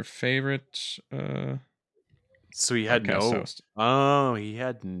now their favorite So he had Podcast no. host. Oh, he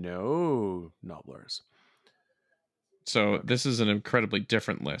had no Nobblers. So Okay. this is an incredibly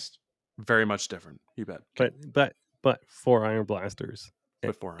different list. Very much different. You bet. But 4 Iron Blasters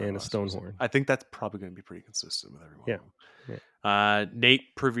Before and a Stonehorn. I think that's probably going to be pretty consistent with everyone. Yeah.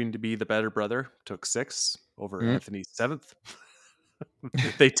 Nate, proving to be the better brother, took 6 over Anthony's 7th.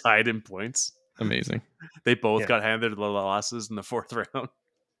 They tied in points. Amazing. They both got handed the losses in the 4th round.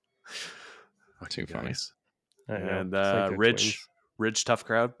 Too funny. And like Ridge, tough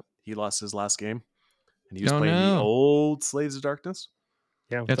crowd. He lost his last game, and he was Oh, playing the no. old Slaves of Darkness.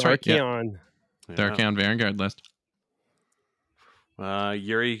 Yeah, That's right. Archeon. The Archeon Vanguard list.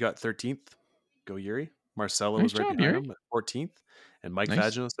 Yuri got 13th. Go Yuri. Marcelo Nice was right job, behind Yuri. him at 14th, and Mike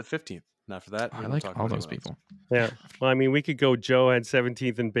Nice. Vaginos at 15th. And after that, I like all those people. Yeah. Well, I mean, we could go Joe had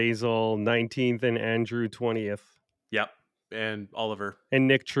 17th and Basil, 19th and Andrew 20th. Yep. And Oliver. And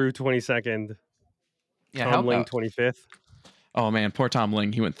Nick True 22nd. Yeah, Tom Ling 25th. Oh, man. Poor Tom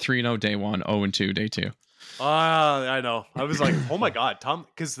Ling. He went 3-0 day 1, 0-2 day 2. I know. I was like, oh my God, Tom,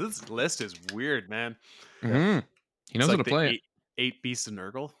 because this list is weird, man. Mm-hmm. He knows how to play it. 8 Beasts of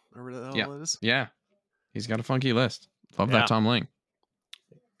Nurgle, or whatever the hell it is. Yeah. He's got a funky list. Love that Tom Ling.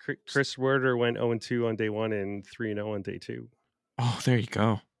 Chris Werder went 0-2 on day 1 and 3-0 on day 2. Oh, there you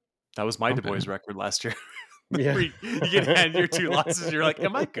go. That was my Du Bois record last year. Yeah. you can hand your 2 losses. You're like,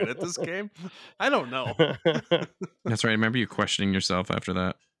 am I good at this game? I don't know. That's right. I remember you questioning yourself after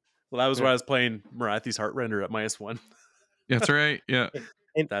that. Well, that was when I was playing Marathi's Heartrender at -1. That's right. Yeah.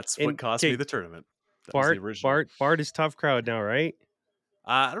 That's what cost me the tournament. Bart is tough crowd now, right?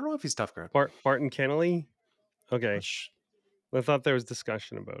 I don't know if he's tough crowd. Barton Kennelly? Okay. I thought there was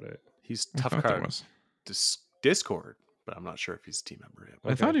discussion about it. He's tough crowd. Discord, but I'm not sure if he's a team member yet.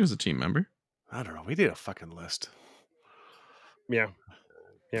 I thought he was a team member. I don't know. We did a fucking list. Yeah.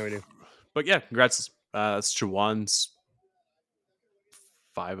 Yeah, we do. But yeah, congrats. It's Chawan's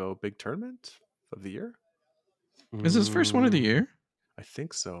 5-0 big tournament of the year. Is his first one of the year? I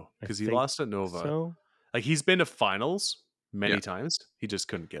think so. Because he lost at Nova. So? Like, he's been to finals many times. He just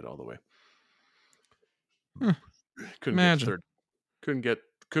couldn't get all the way. Couldn't Imagine. get third.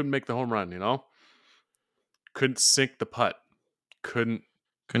 Couldn't make the home run, you know? Couldn't sink the putt. Couldn't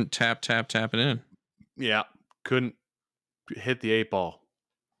tap it in. Yeah. Couldn't hit the 8 ball.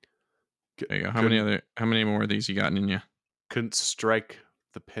 There you go. How many more of these you got in you? Couldn't strike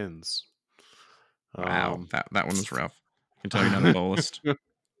the pins. Wow. That one was rough. I can tell you're not a bowlist.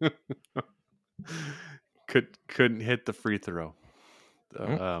 Couldn't hit the free throw.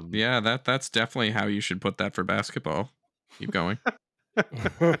 Yeah, that's definitely how you should put that for basketball. Keep going.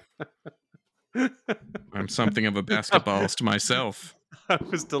 I'm something of a basketballist myself. I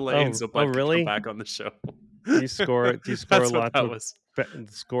was delaying so Bud could come back on the show. Do you score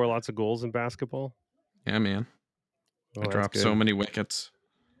lots of goals in basketball? Yeah, man. I dropped so many wickets.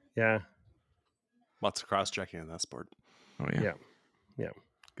 Yeah. Lots of cross-checking in that sport. Oh, yeah. Yeah.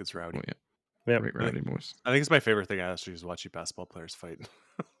 Gets rowdy. Oh, yeah. Great rowdy boys. I think it's my favorite thing actually is watching basketball players fight.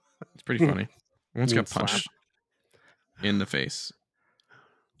 It's pretty funny. I once got punched in the face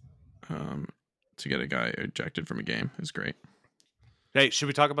to get a guy ejected from a game. It was great. Hey, should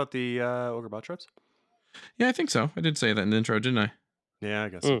we talk about the Ogre Bot Trips? Yeah, I think so. I did say that in the intro, didn't I? Yeah, I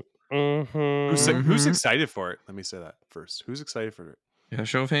guess so. Who's excited for it? Let me say that first. Who's excited for it? Yeah,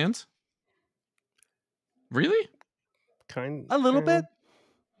 show of hands. Really? A little bit.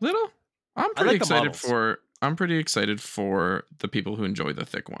 Little? I'm pretty excited for the people who enjoy the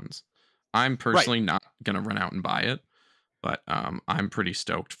thick ones. I'm personally not gonna run out and buy it, but I'm pretty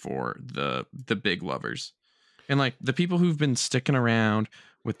stoked for the big lovers. And like the people who've been sticking around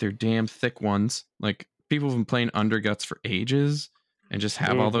with their damn thick ones, like people who've been playing Underguts for ages and just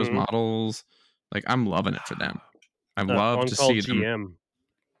have all those models. Like I'm loving it for them. I love to see them. GM.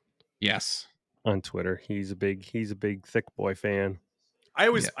 Yes. On Twitter. He's a big thick boy fan. I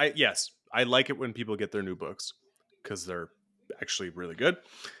like it when people get their new books because they're actually really good.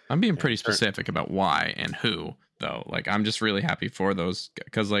 I'm being pretty specific about why and who, though. Like, I'm just really happy for those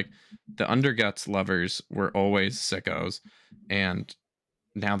because, like, the Underguts lovers were always sickos, and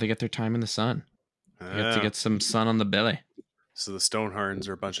now they get their time in the sun. They get to get some sun on the belly. So the Stonehorns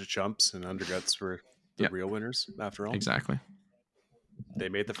are a bunch of chumps, and Underguts were the real winners, after all. Exactly. They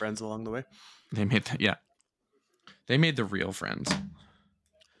made the friends along the way. They made the real friends.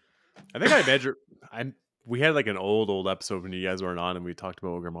 I think I measured. We had like an old episode when you guys weren't on, and we talked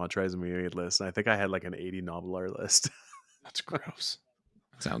about Ogre Montrez and we made lists. And I think I had like an 80 Nobbler list. That's gross.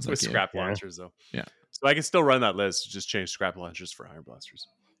 Sounds with like scrap launchers though. Yeah. So I can still run that list. Just change scrap launchers for Iron Blasters.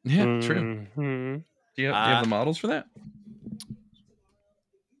 Yeah, true. Do you have the models for that?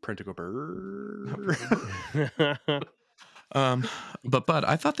 Prentigo Burr. But Bud,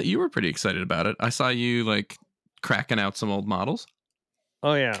 I thought that you were pretty excited about it. I saw you like cracking out some old models.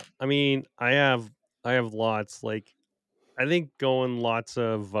 Oh yeah. I mean, I have lots. Like, I think going lots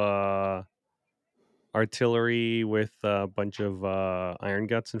of artillery with a bunch of iron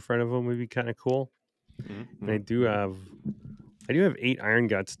guts in front of them would be kind of cool. Mm-hmm. And I do have 8 iron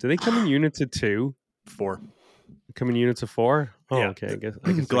guts. Do they come in units of 2? 4. They come in units of 4? Oh, Yeah. okay. I guess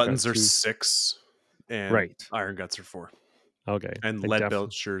I Gluttons got are 2. 6, and Right. Iron Guts are 4, Okay. and Lead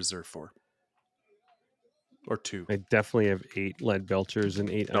Belchers are 4 or 2. I definitely have 8 lead belchers and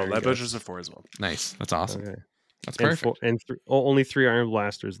 8 No, iron Lead guts. Belchers are 4 as well. Nice. That's awesome. Okay. That's And perfect. only 3 iron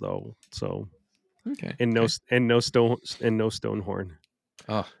blasters though. So Okay. and no stone horn.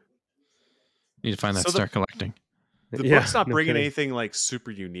 Oh, need to find that. So Start collecting. The Yeah, book's not no bringing kidding. anything like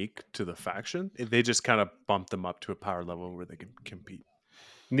super unique to the faction. They just kind of bump them up to a power level where they can compete.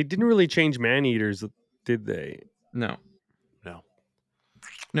 And they didn't really change man eaters, did they? No.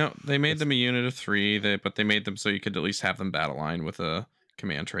 No. They made them a unit of 3. But they made them so you could at least have them battle line with a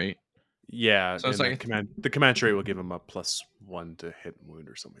command trait. Yeah, So it's and like the command trait will give them a +1 to hit and wound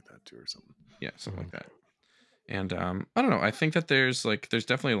or something like that too, or something. yeah, something like that. And I don't know. I think that there's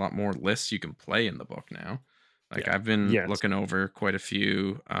definitely a lot more lists you can play in the book now. Like I've been looking over quite a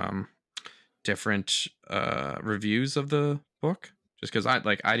few different reviews of the book, just because I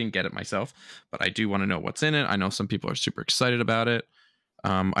didn't get it myself, but I do want to know what's in it. I know some people are super excited about it.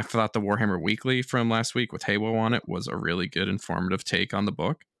 I thought the Warhammer Weekly from last week with Haywo on it was a really good, informative take on the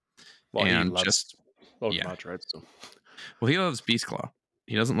book. Well, and he loves Ogre yeah. Mautrides, so. Well, he loves Beastclaw.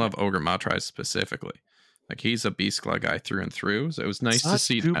 He doesn't love Ogre Mautrides specifically. Like he's a Beastclaw guy through and through. So it was nice to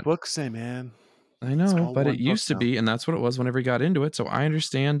see 2 that. books, man. I know, but it used to now. be, and that's what it was whenever he got into it. So I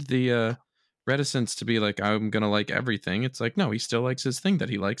understand the reticence to be like, I'm gonna like everything. It's like, no, he still likes his thing that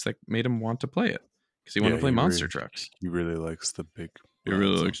he likes that made him want to play it because he wanted to play monster trucks. He really likes the big. He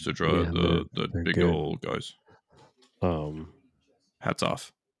really likes to draw the big good. old guys. Hats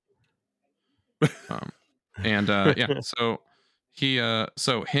off. And yeah, so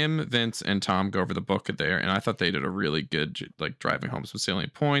him, Vince, and Tom go over the book there, and I thought they did a really good like driving home some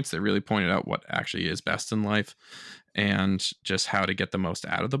salient points. They really pointed out what actually is best in life and just how to get the most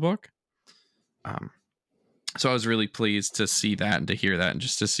out of the book. So I was really pleased to see that and to hear that, and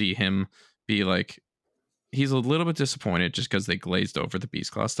just to see him be like, he's a little bit disappointed just because they glazed over the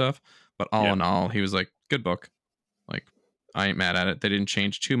Beastclaw stuff, but all in all, he was like, good book. Like, I ain't mad at it. They didn't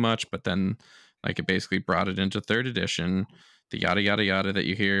change too much, but then like it basically brought it into 3rd edition, the yada yada yada that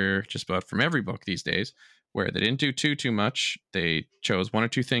you hear just about from every book these days, where they didn't do too much. They chose 1 or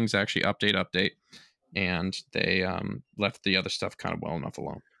 2 things, actually update, and they left the other stuff kind of well enough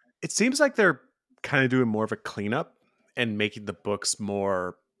alone. It seems like they're kind of doing more of a cleanup and making the books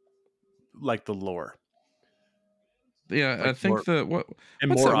more like the lore. Yeah, like I think what's that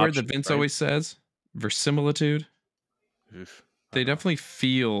word that Vince always says? Verisimilitude. Oof, they definitely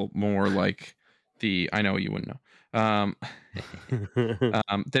feel more like I know you wouldn't know.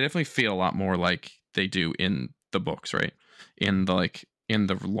 They definitely feel a lot more like they do in the books, right? In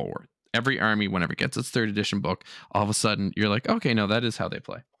the lore. Every army, whenever it gets its 3rd edition book, all of a sudden you're like, okay, no, that is how they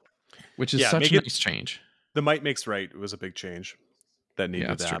play. Which is such a nice change. The might makes right. It was a big change that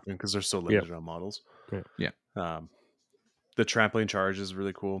needed to happen because they're so limited on models. Yeah. The trampoline charge is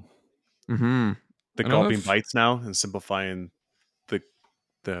really cool. Mm-hmm. The gulping bites now and simplifying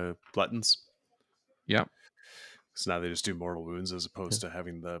the gluttons. Yep. So now they just do mortal wounds as opposed to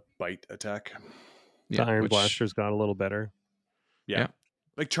having the bite attack. The iron blasters got a little better. Yeah.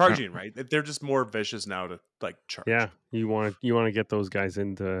 Like charging, right? They're just more vicious now to like charge. Yeah, you want to get those guys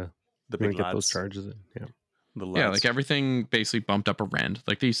into the big get those charges in. Yeah, like everything basically bumped up a rend.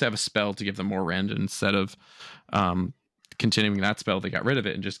 Like they used to have a spell to give them more rend, and instead of continuing that spell, they got rid of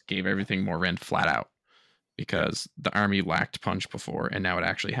it and just gave everything more rend flat out because the army lacked punch before, and now it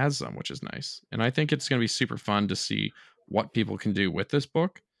actually has some, which is nice. And I think it's going to be super fun to see what people can do with this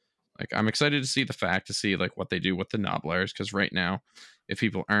book. Like I'm excited to see like what they do with the Nobblers, because right now, if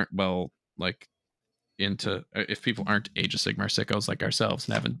people aren't if people aren't Age of Sigmar sickos like ourselves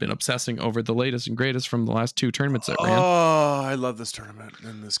and haven't been obsessing over the latest and greatest from the last 2 tournaments that ran. Oh, I love this tournament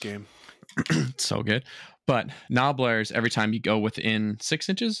and this game. It's so good. But Nobblers, every time you go within 6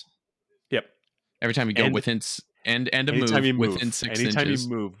 inches. Yep. Every time you go within end of move within 6 inches. Anytime you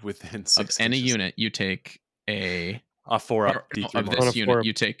move within 6 inches. Of any unit, you take a 4-up D3 of this unit,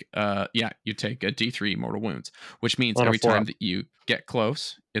 you take a D3 mortal wounds, which means every time that you get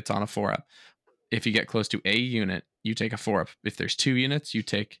close, it's on a 4-up. If you get close to a unit, you take a 4-up. If there's 2 units, you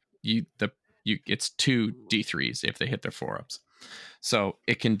take it's 2 D3s if they hit their 4-ups. So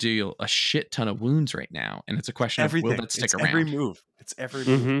it can deal a shit ton of wounds right now, and it's a question of will that stick it's around? every move. It's every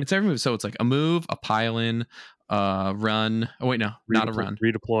move. Mhm. It's every move. So it's like a move, a pile in, run. Oh wait, no, not a run.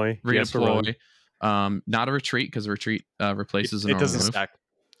 Redeploy. Yes, a run. Redeploy. Not a retreat because a retreat replaces a It normal doesn't move. stack.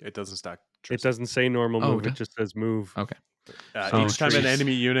 It doesn't stack. It Tristan. doesn't say normal Oh, move. It just says move. Okay. So Each time an trees.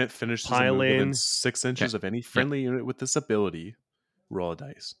 enemy unit finishes a Pile move within in. 6 inches of any friendly unit with this ability, roll a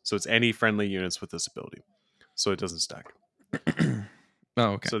dice. So it's any friendly units with this ability. So it doesn't stack.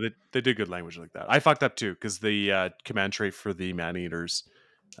 Oh, okay. So they did good language like that. I fucked up too because the command trait for the man-eaters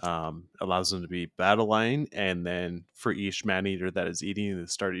allows them to be battle line, and then for each man-eater that is eating at the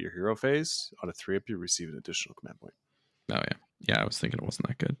start of your hero phase, on a 3-up, you receive an additional command point. Oh, yeah. Yeah, I was thinking it wasn't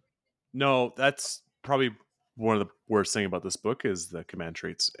that good. No, that's probably one of the worst thing about this book is the command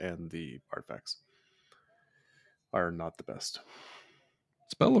traits and the artifacts are not the best.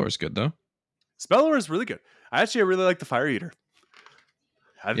 Spell lore is good, though. Spell lore is really good. I really like the Fire Eater.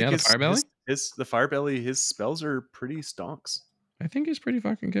 I think the Fire Belly? The Fire Belly, his spells are pretty stonks. I think he's pretty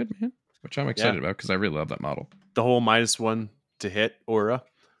fucking good, man. Which I'm excited about because I really love that model. The whole -1 to hit aura.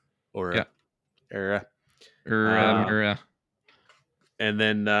 Era. And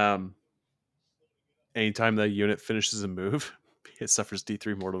then anytime the unit finishes a move, it suffers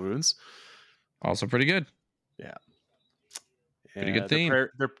D3 mortal wounds. Also pretty good. Yeah. Pretty good theme.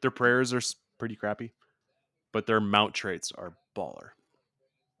 Their prayers are pretty crappy, but their mount traits are baller.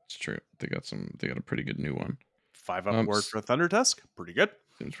 It's true. They got a pretty good new one. 5-up ward for Thunder Tusk, pretty good.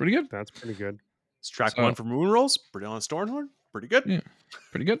 Seems pretty good. That's pretty good. Subtract 1 for Moon Rolls, pretty on Stormhorn, pretty good. Yeah,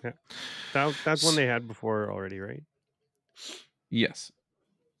 pretty good. Yeah. That's one they had before already, right? Yes.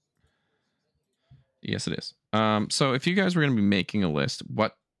 Yes, it is. So if you guys were going to be making a list,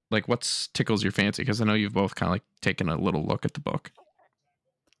 what tickles your fancy? Because I know you've both kind of like taken a little look at the book.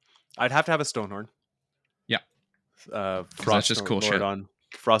 I'd have to have a Stonehorn. Yeah. Frost just cool shit.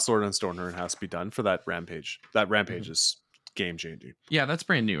 Frost Lord on Stonehorn has to be done for that Rampage. That Rampage is game changing. Yeah, that's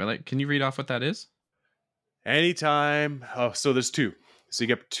brand new. Like, can you read off what that is? Anytime. Oh, so there's 2. So you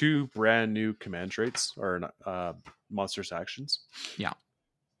get 2 brand new command traits or monsters actions. Yeah.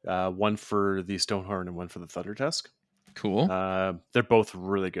 One for the Stonehorn and one for the Thunder Tusk. Cool. They're both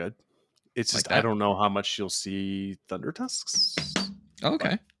really good. It's just like I don't know how much you'll see Thunder Tusks.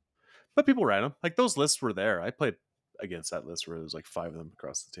 Okay. But people ran them. Like those lists were there. I played against that list where there was like 5 of them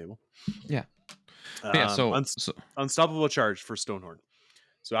across the table. Yeah. So Unstoppable Charge for Stonehorn.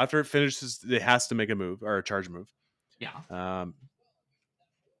 So after it finishes, it has to make a move or a charge move. Yeah.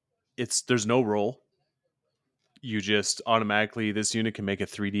 There's no roll. You just automatically, this unit can make a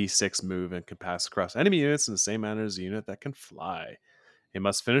 3d6 move and can pass across enemy units in the same manner as a unit that can fly. It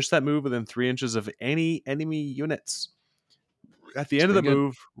must finish that move within 3 inches of any enemy units. At the end of the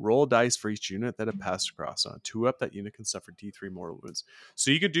move, roll dice for each unit that it passed across. On a 2-up, that unit can suffer D3 mortal wounds. So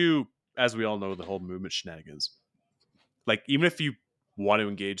you could do, as we all know, the whole movement shenanigans. Like, even if you want to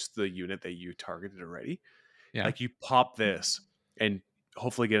engage the unit that you targeted already, like you pop this and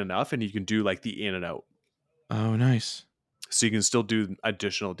hopefully get enough, and you can do like the in and out. Oh, nice. So you can still do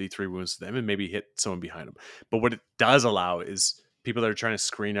additional D3 wounds to them and maybe hit someone behind them. But what it does allow is people that are trying to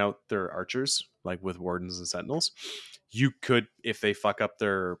screen out their archers, like with wardens and sentinels, you could, if they fuck up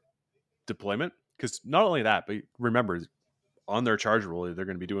their deployment, because not only that, but remember, on their charge roll, they're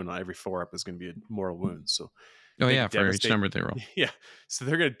going to be doing on every 4-up is going to be a mortal wound. So for each number they roll. Yeah. So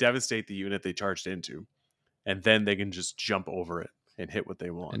they're going to devastate the unit they charged into, and then they can just jump over it and hit what they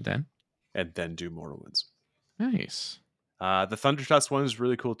want. And then do mortal wounds. Nice. The Thunder Tusk one is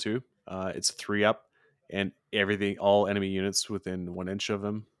really cool too. It's 3-up, and all enemy units within 1 inch of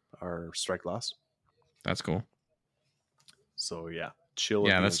them are strike loss. That's cool. So yeah, chill.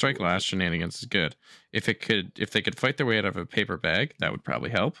 Yeah, that strike last shenanigans is good. If they could fight their way out of a paper bag, that would probably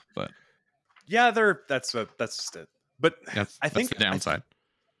help. But yeah, that's just it. But I think the downside.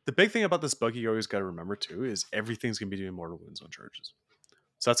 The big thing about this book you always got to remember too is everything's gonna be doing mortal wounds on charges.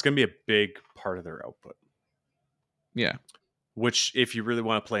 So that's gonna be a big part of their output. Yeah. Which, if you really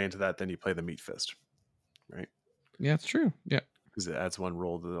want to play into that, then you play the Meat Fist, right? Yeah, it's true. Yeah. Because it adds 1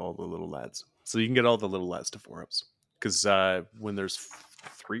 roll to all the little lads. So you can get all the little lads to 4-ups. Because when there's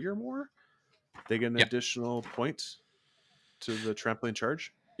 3 or more, they get an additional point to the trampoline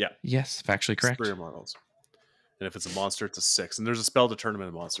charge. Yeah. Yes, factually correct. 3 models. And if it's a monster, it's a 6. And there's a spell to tournament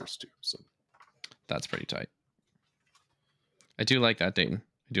of monsters too. So that's pretty tight. I do like that, Dayton.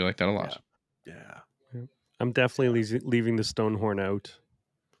 I do like that a lot. Yeah. I'm definitely leaving the Stonehorn out.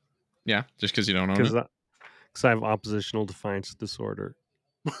 Yeah, just because you don't own it? Because I have oppositional defiance disorder.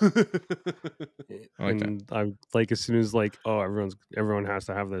 I like that. I'm like, as soon as like, oh, everyone has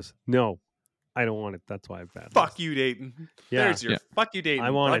to have this. No, I don't want it. That's why I've bad. Fuck you, Dayton. Yeah. There's your fuck you, Dayton. I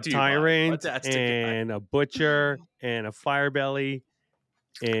want a Brought to you by tyrant Fantastic Guy. and a butcher and a fire belly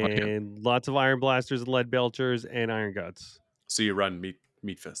and lots of iron blasters and lead belchers and iron guts. So you run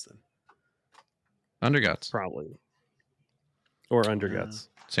meat fist then. Underguts. Probably. Or underguts.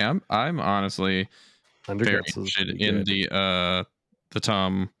 See, I'm honestly very Underguts is interested pretty in good. the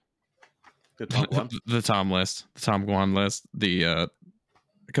Tom The top one. the Tom list, the Tom Guan list, the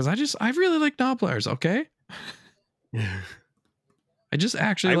because I really like Nobblers. Okay, I just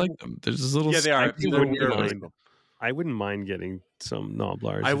actually like them. There's this little Yeah, they are. actually They're wouldn't really mind. cool. I wouldn't mind getting some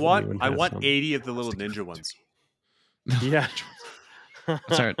Nobblers. I if want anyone has some. 80 of the little ninja ones. Yeah.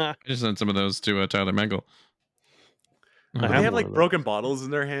 That's all right. I just sent some of those to Tyler Mengel. I They have have one like of broken bottles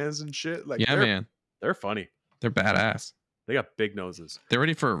in their hands and shit. Like, yeah, man, they're funny. they're badass. They got big noses They're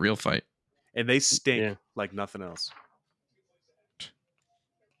ready for a real fight. and they stink Yeah. like nothing else. I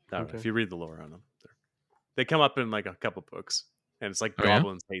don't know, Okay. if you read the lore on them, they come up in like a couple books, and it's like Oh, yeah?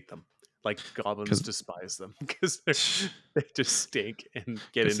 goblins hate them. Like goblins 'Cause- despise them because they just stink and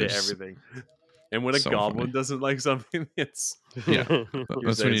get Because into they're everything. And when a so goblin funny. doesn't like something, it's Yeah. You're That's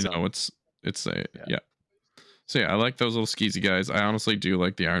when saying you know it's a yeah. So yeah, I like those little skeezy guys. I honestly do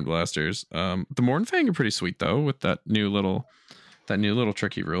like the Iron Blasters. The Mornfang are pretty sweet though, with that new little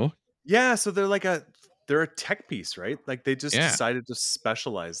tricky rule. yeah. So they're a tech piece, right? Like they just Yeah. decided to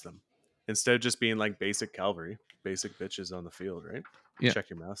specialize them instead of just being like basic cavalry, basic bitches on the field, right? Yeah. Check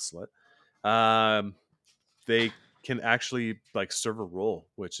your mouth, slut. They can actually like serve a role,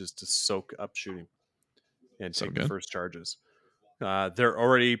 which is to soak up shooting and So take the good. first charges. They're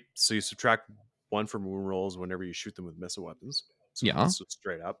already so you subtract 1 from wound rolls whenever you shoot them with missile weapons. So Yeah. that's just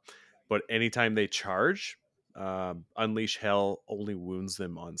straight up. But anytime they charge, Unleash Hell only wounds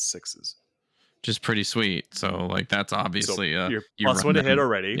them on 6s. Just pretty sweet. So like that's obviously so you're you plus run 1 to them- hit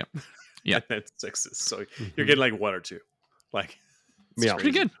already. Yep. Yeah. And then 6s. So you're getting like 1 or 2. Like it's Yeah.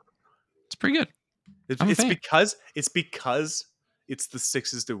 pretty crazy. good. It's pretty good. I'm a It's fan. because it's the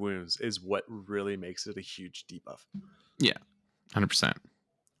 6s to wounds is what really makes it a huge debuff. 100%.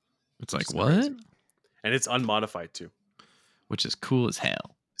 It's like Just what? crazy. And it's unmodified too. Which is cool as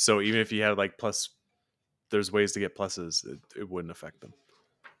hell. So even if you have like plus, there's ways to get pluses. It wouldn't affect them.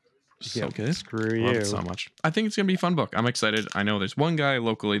 So Yep, good. Screw Love you. it so much. I think it's gonna be a fun book. I'm excited. I know there's one guy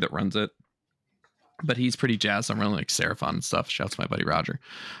locally that runs it, but he's pretty jazzed. I'm running like Seraphon and stuff. Shouts to my buddy Roger.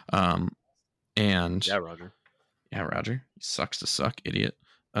 And Yeah, Roger. yeah, Roger. He sucks to suck, idiot.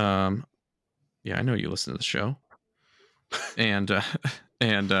 Yeah, I know you listen to the show. And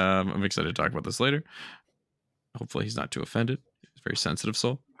I'm excited to talk about this later. Hopefully he's not too offended. He's a very sensitive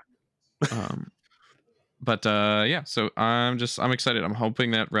soul. But yeah, so I'm excited. I'm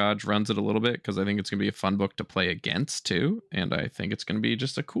hoping that Raj runs it a little bit because I think it's gonna be a fun book to play against too, and I think it's gonna be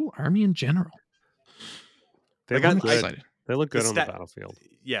just a cool army in general. They Like, look I'm good. excited. They look good The on the stat- battlefield.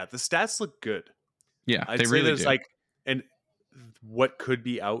 Yeah, the stats look good. Yeah, I'd they say really there's do. like, and what could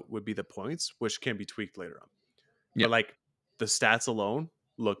be out would be the points, which can be tweaked later on. Yeah. But like the stats alone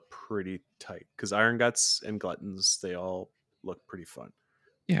look pretty tight because Iron Guts and Gluttons, they all look pretty fun.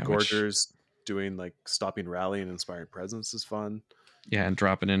 yeah, which- Gorgers doing like stopping rally and inspiring presence is fun. yeah, and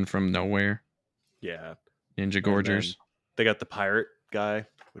dropping in from nowhere. Yeah. Ninja And Gorgers. then they got the pirate guy,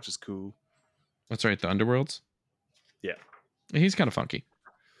 which is cool. That's right, the Underworlds. Yeah. He's kind of funky.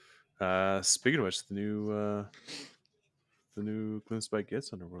 Speaking of which, the new Gloomspite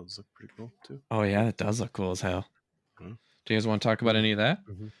Gets Underworlds look pretty cool too. Oh yeah, it does look cool as hell. Mhm. Do you guys want to talk about any of that?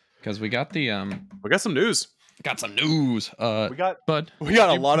 Mhm. Because we got the We got some news. got some news. We got Bud,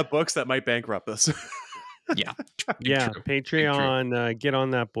 a lot of books that might bankrupt us. yeah, Yeah, true. Patreon, get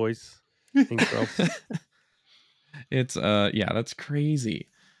on that, boys. and girls. It's yeah, that's crazy.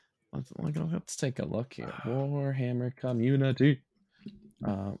 Let's take a look here. Warhammer Community.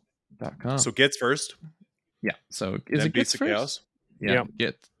 .com. So Gets first. yeah. So is Then it Beasts Gets of first? Chaos. Yeah. Yep.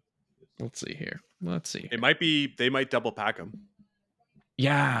 Get. Let's see here. Let's see. It might be. They might double pack them.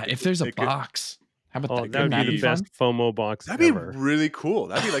 Yeah, if there's a it could- box. How about Oh, that? that would Couldn't be the best FOMO box That'd be ever. really cool.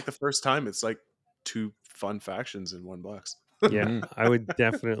 That'd be like the first time it's like 2 fun factions in one box. Yeah, Mhm. I would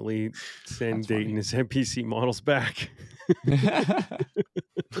definitely send That's funny. Dayton his NPC models back.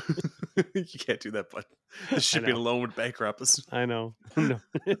 You can't do that, but the shipping know. alone would bankrupt us. I know. No.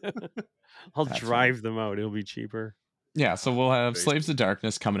 I'll That's drive them out. It'll be cheaper. Yeah, so we'll have Very Slaves of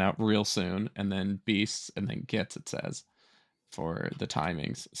Darkness coming out real soon, and then Beasts, and then Gets, it says, for the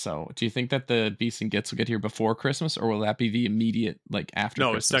timings. So do you think that the Beasts and Gets will get here before Christmas, or will that be the immediate, like, after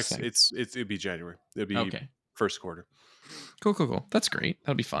No, Christmas it's next. thing? It'd be January. It'd be Okay. first quarter Cool. That's great.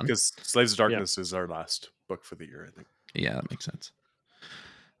 That'll be fun. because Slaves of Darkness is our last book for the year. I think. Yeah, that makes sense.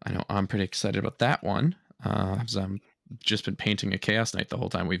 I know I'm pretty excited about that one. Because I'm just been painting a Chaos Knight the whole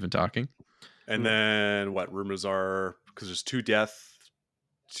time we've been talking. And then what rumors are, because there's 2 death,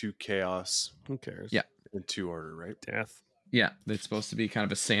 2 chaos, Who cares? Yeah. and 2 order, right? Death. Yeah, it's supposed to be kind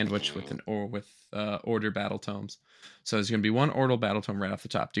of a sandwich with order battle tomes. So there's going to be one order battle tome right off the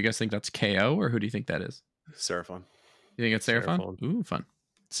top. Do you guys think that's KO, or who do you think that is? Seraphon. You think it's Seraphon? Seraphon. Ooh, fun.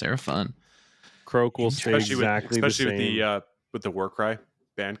 Seraphon. Croak will stay Especially exactly with, the same. with the Warcry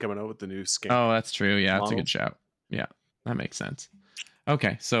band coming out with the new skin. Oh, that's true. Yeah, that's a model. good shout. Yeah, that makes sense.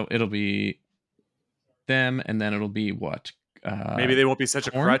 Okay, so it'll be them, and then it'll be what? Maybe they won't be such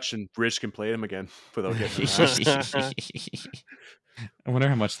a Khorne? crutch, and Rich can play them again without getting harassed. I wonder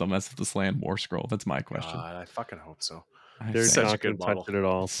how much they'll mess with the Slan War Scroll. That's my question. God, I fucking hope so. I They're say- such a not good going to model. touch it at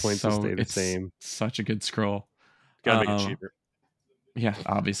all. Points will so stay the it's same. such a good scroll. Gotta make it Uh, cheaper. Yeah,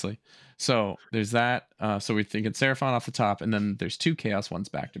 obviously. So there's that. So we're thinking Seraphon off the top, and then there's 2 Chaos ones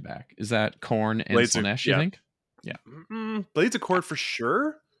back to back. Is that Khorne and Blades of- Slaanesh, you yeah. think? Blades of Cord for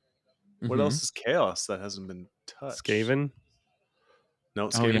sure. What Mhm. else is chaos that hasn't been touched? Skaven. No,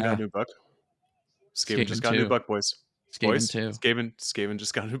 Skaven got yeah. a new book. Skaven just got a too. new book, boys. Skaven Boys, too. Skaven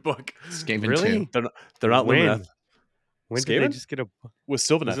just got a new book. Skaven Really? too. They're not When? Lumineth. When did they Skaven? just get a? With Was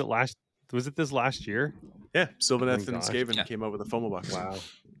Sylvaneth. it this last year? Yeah, Sylvaneth Oh my and gosh. Skaven Yeah. came out with a FOMO box. Wow.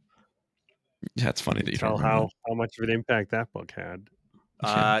 Yeah, it's funny that you Tell don't remember how much of an impact that book had.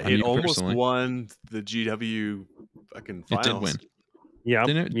 I It mean, almost personally. won the GW fucking finals. It did win. Yeah,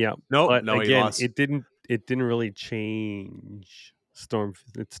 Didn't it? yeah. No, But no, he again, lost. it didn't really change Storm.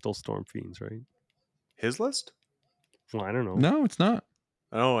 It's still Storm Fiends, right? His list? Well, I don't know. No, it's not.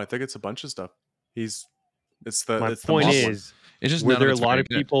 Oh, I think it's a bunch of stuff. It's the My it's point the mob one. is, It's just were none there of a it's lot very of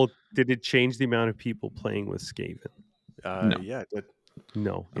good. people? Did it change the amount of people playing with Skaven? No. Yeah, it did.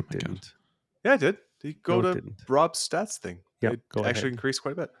 No, Oh it my God. didn't. Yeah, it did. You go No, it to didn't. Rob's stats thing. Yep, It go actually ahead. increased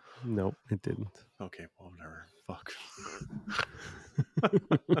quite a bit. No, it didn't. Okay, well, whatever. Fuck.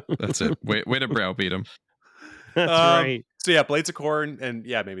 That's it. Way to browbeat him. That's right. So yeah, Blades of Khorne and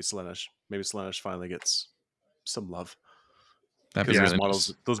yeah, maybe Slaanesh. Maybe Slaanesh finally gets some love. That'd be Because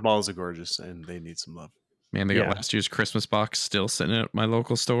really those models are gorgeous and they need some love. Man, they Yeah. got last year's Christmas box still sitting at my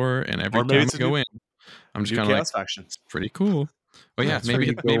local store, and every Or maybe time it's I a go new- in, I'm just New kind of like, Chaos faction. it's pretty cool. But yeah, That's where maybe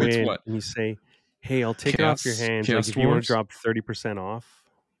you go maybe it's in what? and you say, "Hey, I'll take it off your Chaos- hands. Chaos Like if you want Wars? to drop 30% off,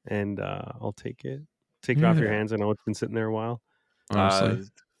 and I'll take it. Take it off your Yeah. hands. I know it's been sitting there a while. Honestly,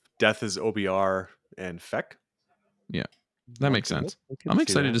 Death is OBR and Feck. that makes sense. I'm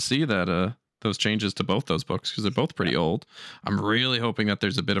excited to see that those changes to both those books because they're both pretty old. I'm really hoping that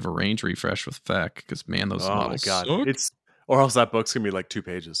there's a bit of a range refresh with Feck because man, those Oh my models god. suck. Or else that book's gonna be like 2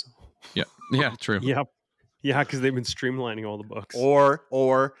 pages. Yeah, true. Yep. Yeah, because they've been streamlining all the books.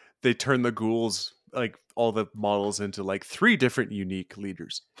 Or they turn the ghouls, like all the models, into like 3 different unique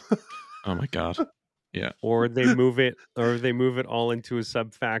leaders. Oh my god. Or they move it all into a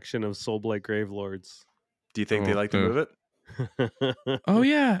sub faction of Soulblight Gravelords. Do you think they Oh, like to move it? Oh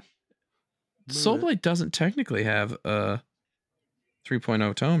yeah, Move Soulblight doesn't technically have a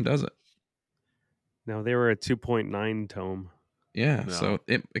 3.0 tome, does it? No, they were a 2.9 tome. Yeah, No. so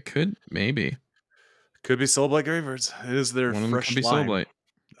it could maybe Could be Soulblight Graveyards. It is their one of them fresh could be line. Soulblight.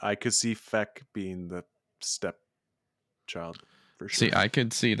 I could see Feck being the step child for sure. See, I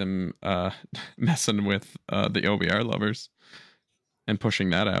could see them messing with the OBR lovers and pushing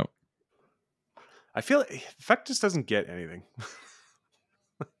that out. I feel like Feck just doesn't get anything.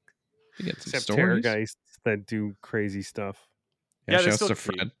 You get some Except stories. Terrorgeists that do crazy stuff. Yeah, Yeah, they shouts still to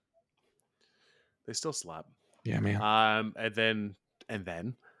compete. Fred. They still slap. Yeah, man. And then And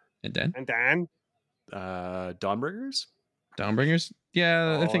then And Dan? Dawnbringers? Dawnbringers.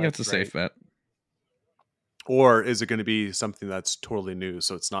 Yeah, I Oh, think that's a that's safe bet. Or is it going to be something that's totally new,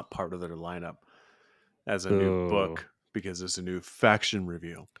 so it's not part of their lineup as a new Oh. book because it's a new faction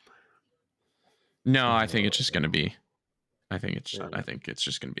reveal? No, I think it's just gonna be. I think it's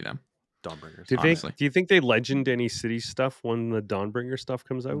just gonna be them. Dawnbringers. Honestly. Do you think they legend any city stuff when the Dawnbringer stuff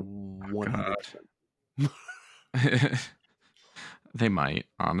comes out? 100%. They might,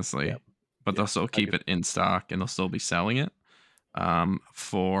 honestly. Yep. But they'll still keep it in stock and they'll still be selling it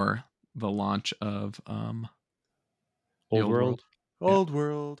for the launch of the Old World? Old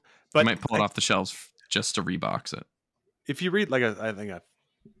World. But But might pull it off the shelves just to rebox it. if you read, like, I think I've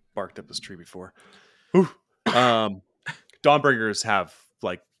barked up this tree before. Dawnbringers have,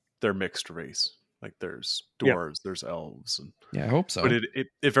 like, their mixed race. Like, there's dwarves, there's elves. And Yeah, I hope so. But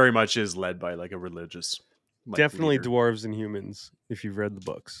it very much is led by, like, a religious. Like, Definitely leader. dwarves and humans, if you've read the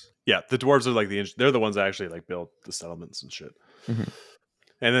books. Yeah, the dwarves are like they're the ones that actually like build the settlements and shit. Mhm.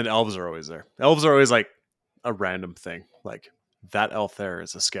 And then elves are always there. Elves are always like a random thing. Like that elf there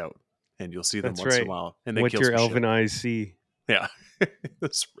is a scout, and you'll see them That's once in right. a while, and they What kill your some shit. elven eyes see. Yeah.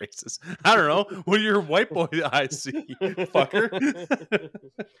 That's racist. I don't know. What do your white boy eyes see, fucker?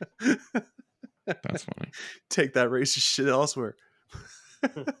 That's funny. Take that racist shit elsewhere.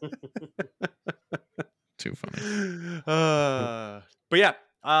 Too funny. But yeah,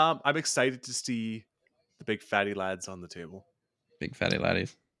 I'm excited to see the big fatty lads on the table. Big fatty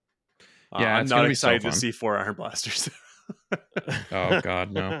laddies. Yeah, I'm it's not gonna be so excited to fun. see 4 iron blasters. Oh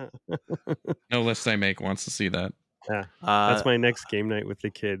God, no. No list I make wants to see that. Yeah, that's my next game night with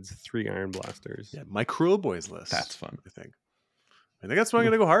the kids. 3 iron blasters. Yeah, my Cruel Boys list. That's fun. I think that's why I'm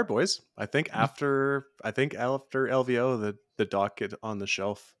gonna go hard, boys. I think after LVO, the dock get on the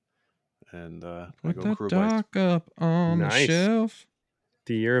shelf, and I Put go the Cruel Boys. dock up on the Nice. shelf.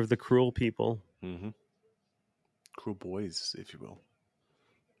 The year of the cruel people. Mm-hmm. Cruel Boys, if you will.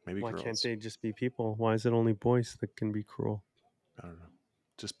 Maybe Why girls. can't they just be people? Why is it only boys that can be cruel? I don't know.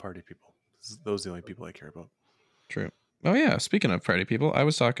 Just party people. Those are the only people I care about. True. Oh yeah, speaking of party people, I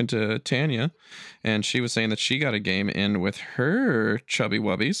was talking to Tanya, and she was saying that she got a game in with her chubby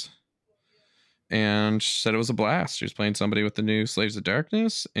wubbies, and she said it was a blast. She was playing somebody with the new Slaves of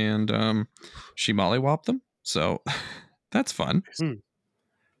Darkness, and she mollywopped them. So that's fun.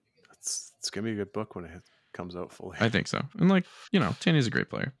 It's gonna be a good book when it comes out fully. I think so. And like, you know, Tanya's a great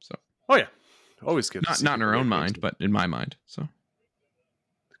player. So Oh yeah, always good. not in her own mind, but in my mind. So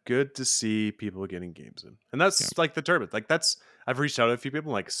good to see people getting games in, and that's like the tournament. Like I've reached out to a few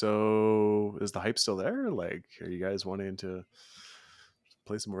people. Like, so is the hype still there? Like, are you guys wanting to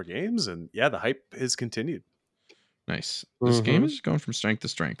play some more games? And yeah, the hype is continued. Nice. This game is just going from strength to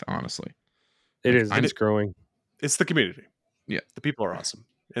strength. Honestly, it is. It's growing. It's the community. Yeah, the people are awesome,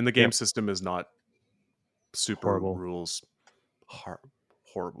 and the game system is not super horrible rules,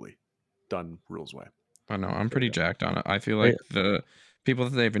 horribly done rules way. I know. I'm pretty jacked on it. I feel like the people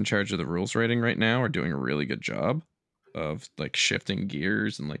that they have in charge of the rules rating right now are doing a really good job of like shifting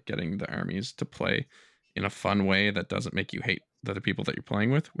gears and like getting the armies to play in a fun way that doesn't make you hate the other people that you're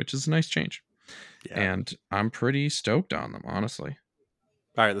playing with, which is a nice change. Yeah. And I'm pretty stoked on them, honestly.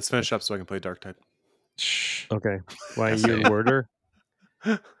 All right, let's finish up so I can play Dark Type. Okay. Why you and Werder?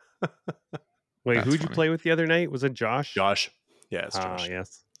 Wait, That's who'd you funny. play with the other night? Was it Josh? Josh. Yeah, it's Josh.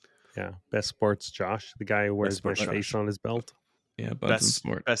 Yes. Yeah. Best sports Josh, the guy who wears my face on his belt. Yeah, Buds in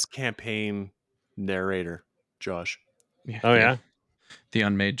Sport. Best campaign narrator, Josh. Yeah, oh yeah. The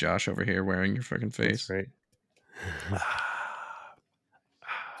unmade Josh over here wearing your freaking face. That's right.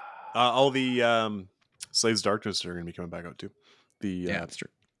 All the Slaves of Darkness are going to be coming back out too. That's true.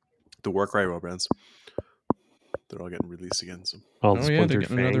 The Warcry brands. They're all getting released again. So. They're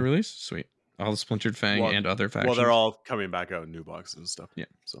getting another release. Sweet. All the Splintered Fang and other factions. Well, they're all coming back out in new boxes and stuff. Yeah.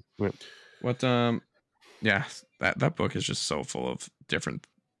 So what? Yeah, that book is just so full of different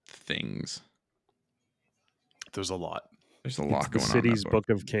things. There's a lot. There's a lot going on. The city's book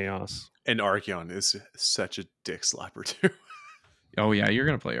of chaos. And Archeon is such a dick slapper too. Oh yeah, you're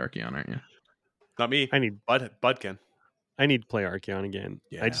gonna play Archeon, aren't you? Not me. I need Bud can. I need to play Archeon again.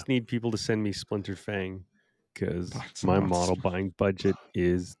 Yeah. I just need people to send me Splintered Fang because my model buying budget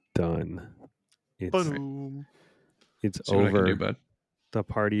is done. It's over. What I can do, bud. The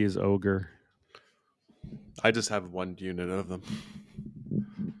party is ogre. I just have one unit of them,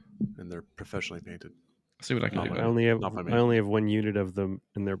 and they're professionally painted. See what I can do. I only have one unit of them,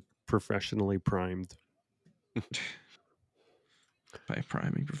 and they're professionally primed. By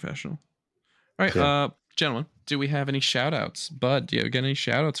priming professional. All right, gentlemen, do we have any shout outs? Bud, do you get any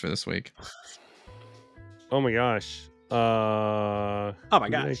shout outs for this week? Oh my gosh. Oh my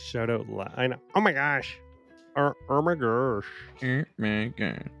gosh. Shout out I know. Oh my gosh. Oh my gosh. Oh my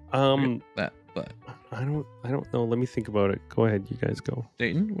god. That Bud. I don't know. Let me think about it. Go ahead, you guys go.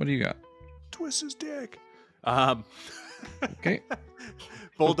 Dayton, what do you got? Twist his dick. Okay.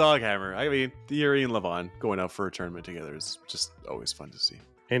 Bulldog Hammer. I mean, Yuri and Levon going out for a tournament together is just always fun to see.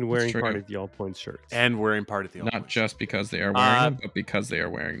 And wearing part of the All Points shirts. Not just because they are wearing them, but because they are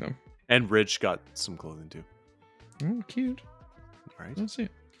wearing them. And Rich got some clothing too. Oh, cute. All right. Let's see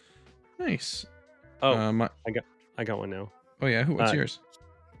it. Nice. Oh, I got one now. Oh yeah, what's yours?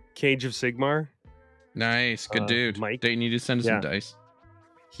 Cage of Sigmar. Nice, good dude. Mike. Dayton, you need to send us some dice.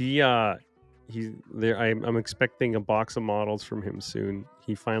 He's there. I'm expecting a box of models from him soon.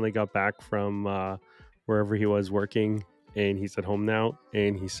 He finally got back from wherever he was working, and he's at home now.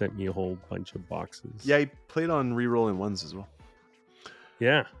 And he sent me a whole bunch of boxes. Yeah, he played on rerolling ones as well.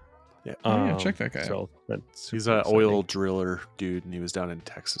 Yeah. Yeah. Check that guy out. He's an oil driller dude, and he was down in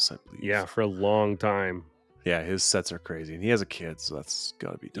Texas, I believe. Yeah, for a long time. Yeah, his sets are crazy, and he has a kid, so that's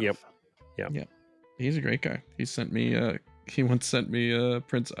got to be tough. Yep. He's a great guy. He sent me He once sent me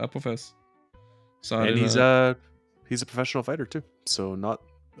Prince Applefest. Saw And it he's a professional fighter too, so not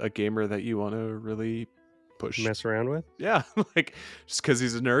a gamer that you want to really push. Mess around with. Yeah, like just because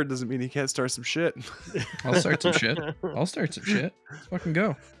he's a nerd doesn't mean he can't start some shit. I'll start some shit. Let's fucking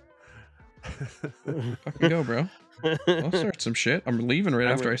go. Fucking go, bro. I'll start some shit. I'm leaving right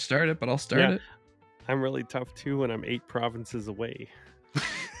after I start it, but I'll start it. I'm really tough too when I'm 8 provinces away.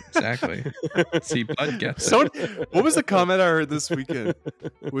 Exactly. See, Bud gets So, it. what was the comment I heard this weekend?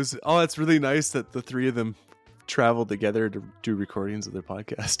 Was, oh, it's really nice that the three of them traveled together to do recordings of their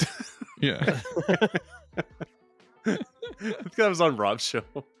podcast. Yeah. I think that was on Rob's show.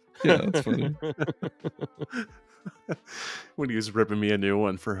 Yeah, that's funny. When he was ripping me a new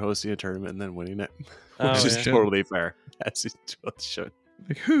one for hosting a tournament and then winning it. Oh, Which is yeah. totally fair. As he should.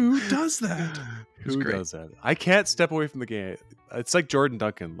 Like, who does that? It's Who great. does that? I can't step away from the game. It's like Jordan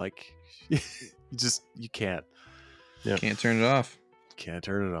Duncan. Like, you can't. Yeah. Can't turn it off. Can't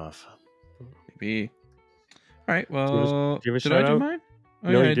turn it off. Maybe. All right. Well, give a did I do shout-out? mine? Oh,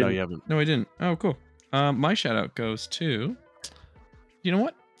 No, yeah, you I didn't. No, did. you haven't. No, I didn't. Oh, cool. My shout out goes to, you know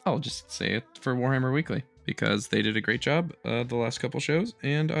what? I'll just say it for Warhammer Weekly because they did a great job the last couple shows,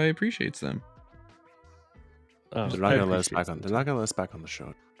 and I appreciate them. Oh, They're not I going to let us appreciate back on. They're not going to let us back on the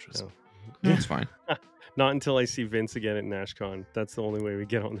show. Just, No. No, it's fine. Not until I see Vince again at NashCon. That's the only way we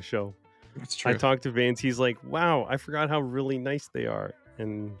get on the show. That's true. I talked to Vince. He's like, "Wow, I forgot how really nice they are."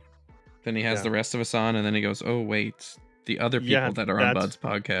 And Then he has Yeah. the rest of us on, and then he goes, "Oh wait, the other people Yeah, that are on that's- Bud's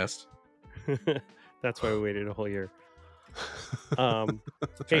podcast." that's why we waited a whole year. That's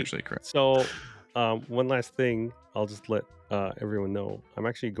Hey, actually correct. So, one last thing, I'll just let everyone know. I'm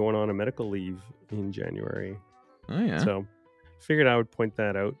actually going on a medical leave in January. Oh yeah. So, figured I would point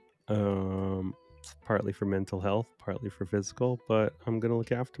that out. Partly for mental health, partly for physical, but I'm going to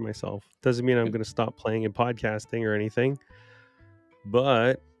look after myself. Doesn't mean I'm going to stop playing and podcasting or anything,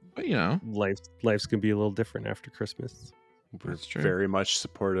 but But you know, life's going to be a little different after Christmas. we're That's true. very much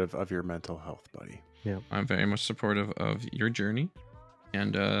supportive of your mental health, buddy. I'm very much supportive of your journey,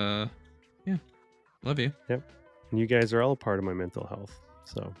 and yeah, love you. And you guys are all a part of my mental health.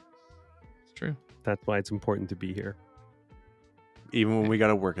 So, It's true. that's why it's important to be here. Even when we got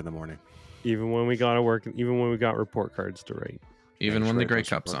to work in the morning. Even when we got to work, even when we got report cards to write. Even Make when sure the I Grey post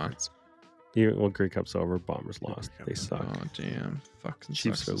Cup's report on. cards. Even when Grey Cup's over, Bombers lost. Cup. They suck. Oh damn! Fucking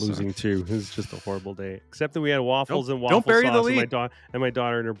Chiefs sucks are to losing suck. too. This is just a horrible day. Except that we had waffles and Don't waffle bury the sauce, and lead. my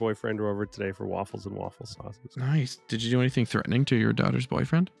daughter and her boyfriend were over today for waffles and waffle sauces. Nice. Did you do anything threatening to your daughter's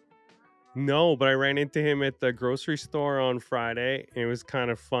boyfriend? No, but I ran into him at the grocery store on Friday. And it was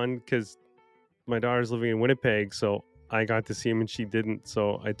kind of fun because my daughter's living in Winnipeg, so I got to see him and she didn't.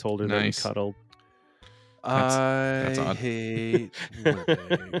 So I told her that we Nice. cuddled. That's I odd. hate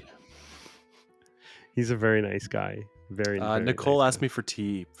Winnipeg. He's a very nice guy. Very. Nicole nice asked guy. me for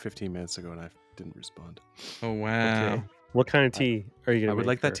tea 15 minutes ago and I didn't respond. Oh wow. Okay. What kind of tea are you gonna? I would make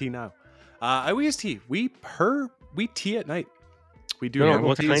like her? that tea now. I use tea. We tea at night. We do No, herbal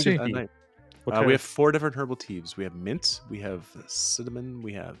what teas kind of at tea? night. What kind We of- have 4 different herbal teas. We have mint, we have cinnamon,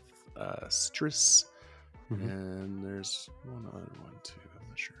 we have citrus, Mhm. and there's one other one too. I'm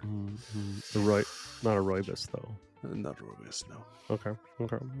not sure. The not a rooibos though. Not rooibos, no. Okay.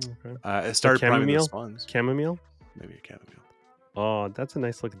 It started priming the chamomile? spawns. Chamomile. Maybe a chamomile. Oh, that's a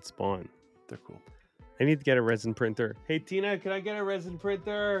nice looking spawn. They're cool. I need to get a resin printer. Hey Tina, can I get a resin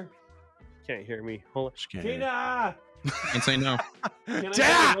printer? Can't hear me. Hold She on. can't hear you. Tina, Don't say no.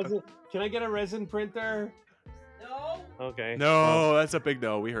 can I get a resin printer? No. Okay. No, that's a big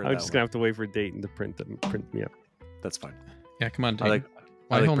no. We heard I'm that just one. gonna have to wait for Dayton to print me up. That's fine. Yeah, come on, I Dayton. like.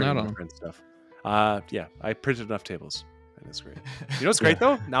 Why I like holding out printing on the him? print stuff. Yeah, I printed enough tables, and it's great. You know what's great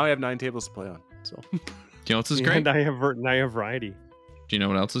though? Now I have 9 tables to play on. So Do you know what's is Yeah, great? and I have variety. Do you know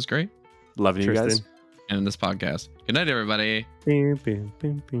what else is great? loving you guys. Tristan. And in this podcast. Good night, everybody. It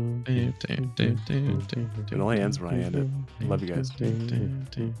It only ends when I end it. Love you guys.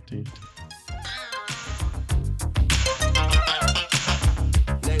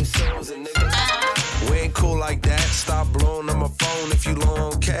 Name souls and niggas. We ain't cool like that. Stop blowing on my phone if you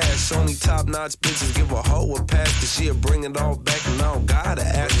low on cash. Only top notch bitches give a hoe a pass. Cause she'll bring it all back and I don't gotta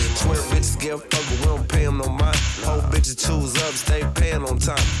ask. Swear bitches give a fuck, but we don't pay them no mind. Whole bitches choose up, stay paying on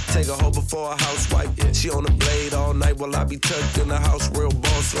time. Take a hoe before a housewife. She on the blade all night while I be tucked in the house, real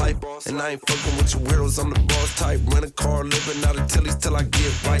boss life. And I ain't fucking with you weirdos, I'm the boss type. Rent a car, living out of Tilly's till I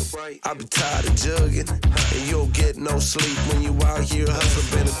get right. I be tired of jugging, and you'll get no sleep when you out here hustling.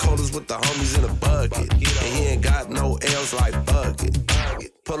 Been the coldest with the homies in a bucket. And he ain't got no L's like bucket.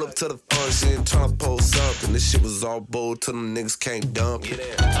 Pull up to the function, tryna post up, and this shit was all bull till them niggas can't dump it.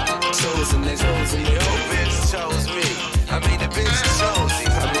 Chosen nigga, your bitch chose me. I mean the bitch chose me.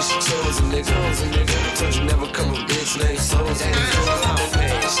 I mean she chose a nigga. Told you never come a bitch named Souls.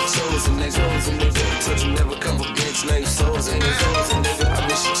 She chose a nigga. Told you never come a bitch named Souls. I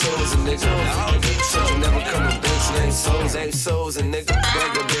mean she chose a nigga. Told you never come a bitch named Souls. Ain't Souls a nigga.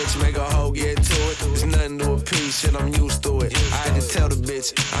 Break a bitch, make a hoe get to it. There's nothing to a piece, shit, I'm used to it. I had to tell the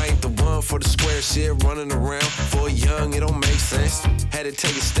bitch, I ain't the one for the square shit running around. For young, it don't make sense. Had to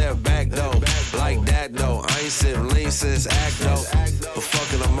take a step back though, like that though. I ain't sippin' lean since act though, but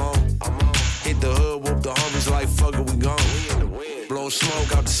fuck it, I'm on. Hit the hood, whoop the homies like fuck it, we gone. Blow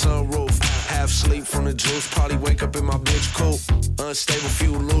smoke out the sunroof, half sleep from the juice. Probably wake up in my bitch coupe. Unstable,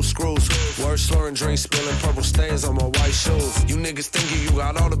 few loose screws. Word slurring, drink spilling, purple stains on my white shoes. You niggas thinking you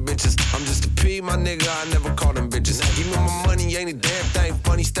got all the bitches. I'm just a P, my nigga, I never call them bitches. Give me my money, ain't a damn thing.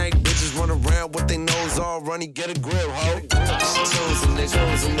 Funny stank bitches run around with their nose all runny. Get a grip, ho. She chose a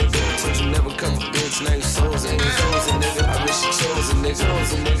nigga. Told you never come a bitch named Souls. Ain't Souls a nigga. I mean she chose a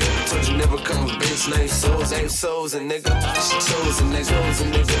nigga. Told you never come a bitch named Souls. Ain't Souls a nigga. She chose a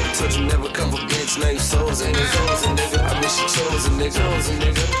nigga. Told you never come a bitch named Souls. Ain't Souls a nigga. I mean she chose a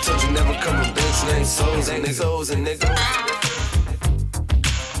nigga. Told you never come a bitch named Souls. Ain't Souls a nigga.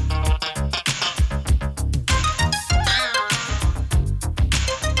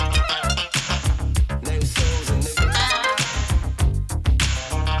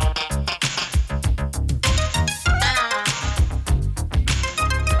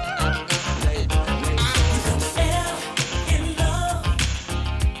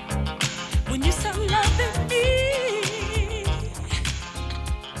 When you something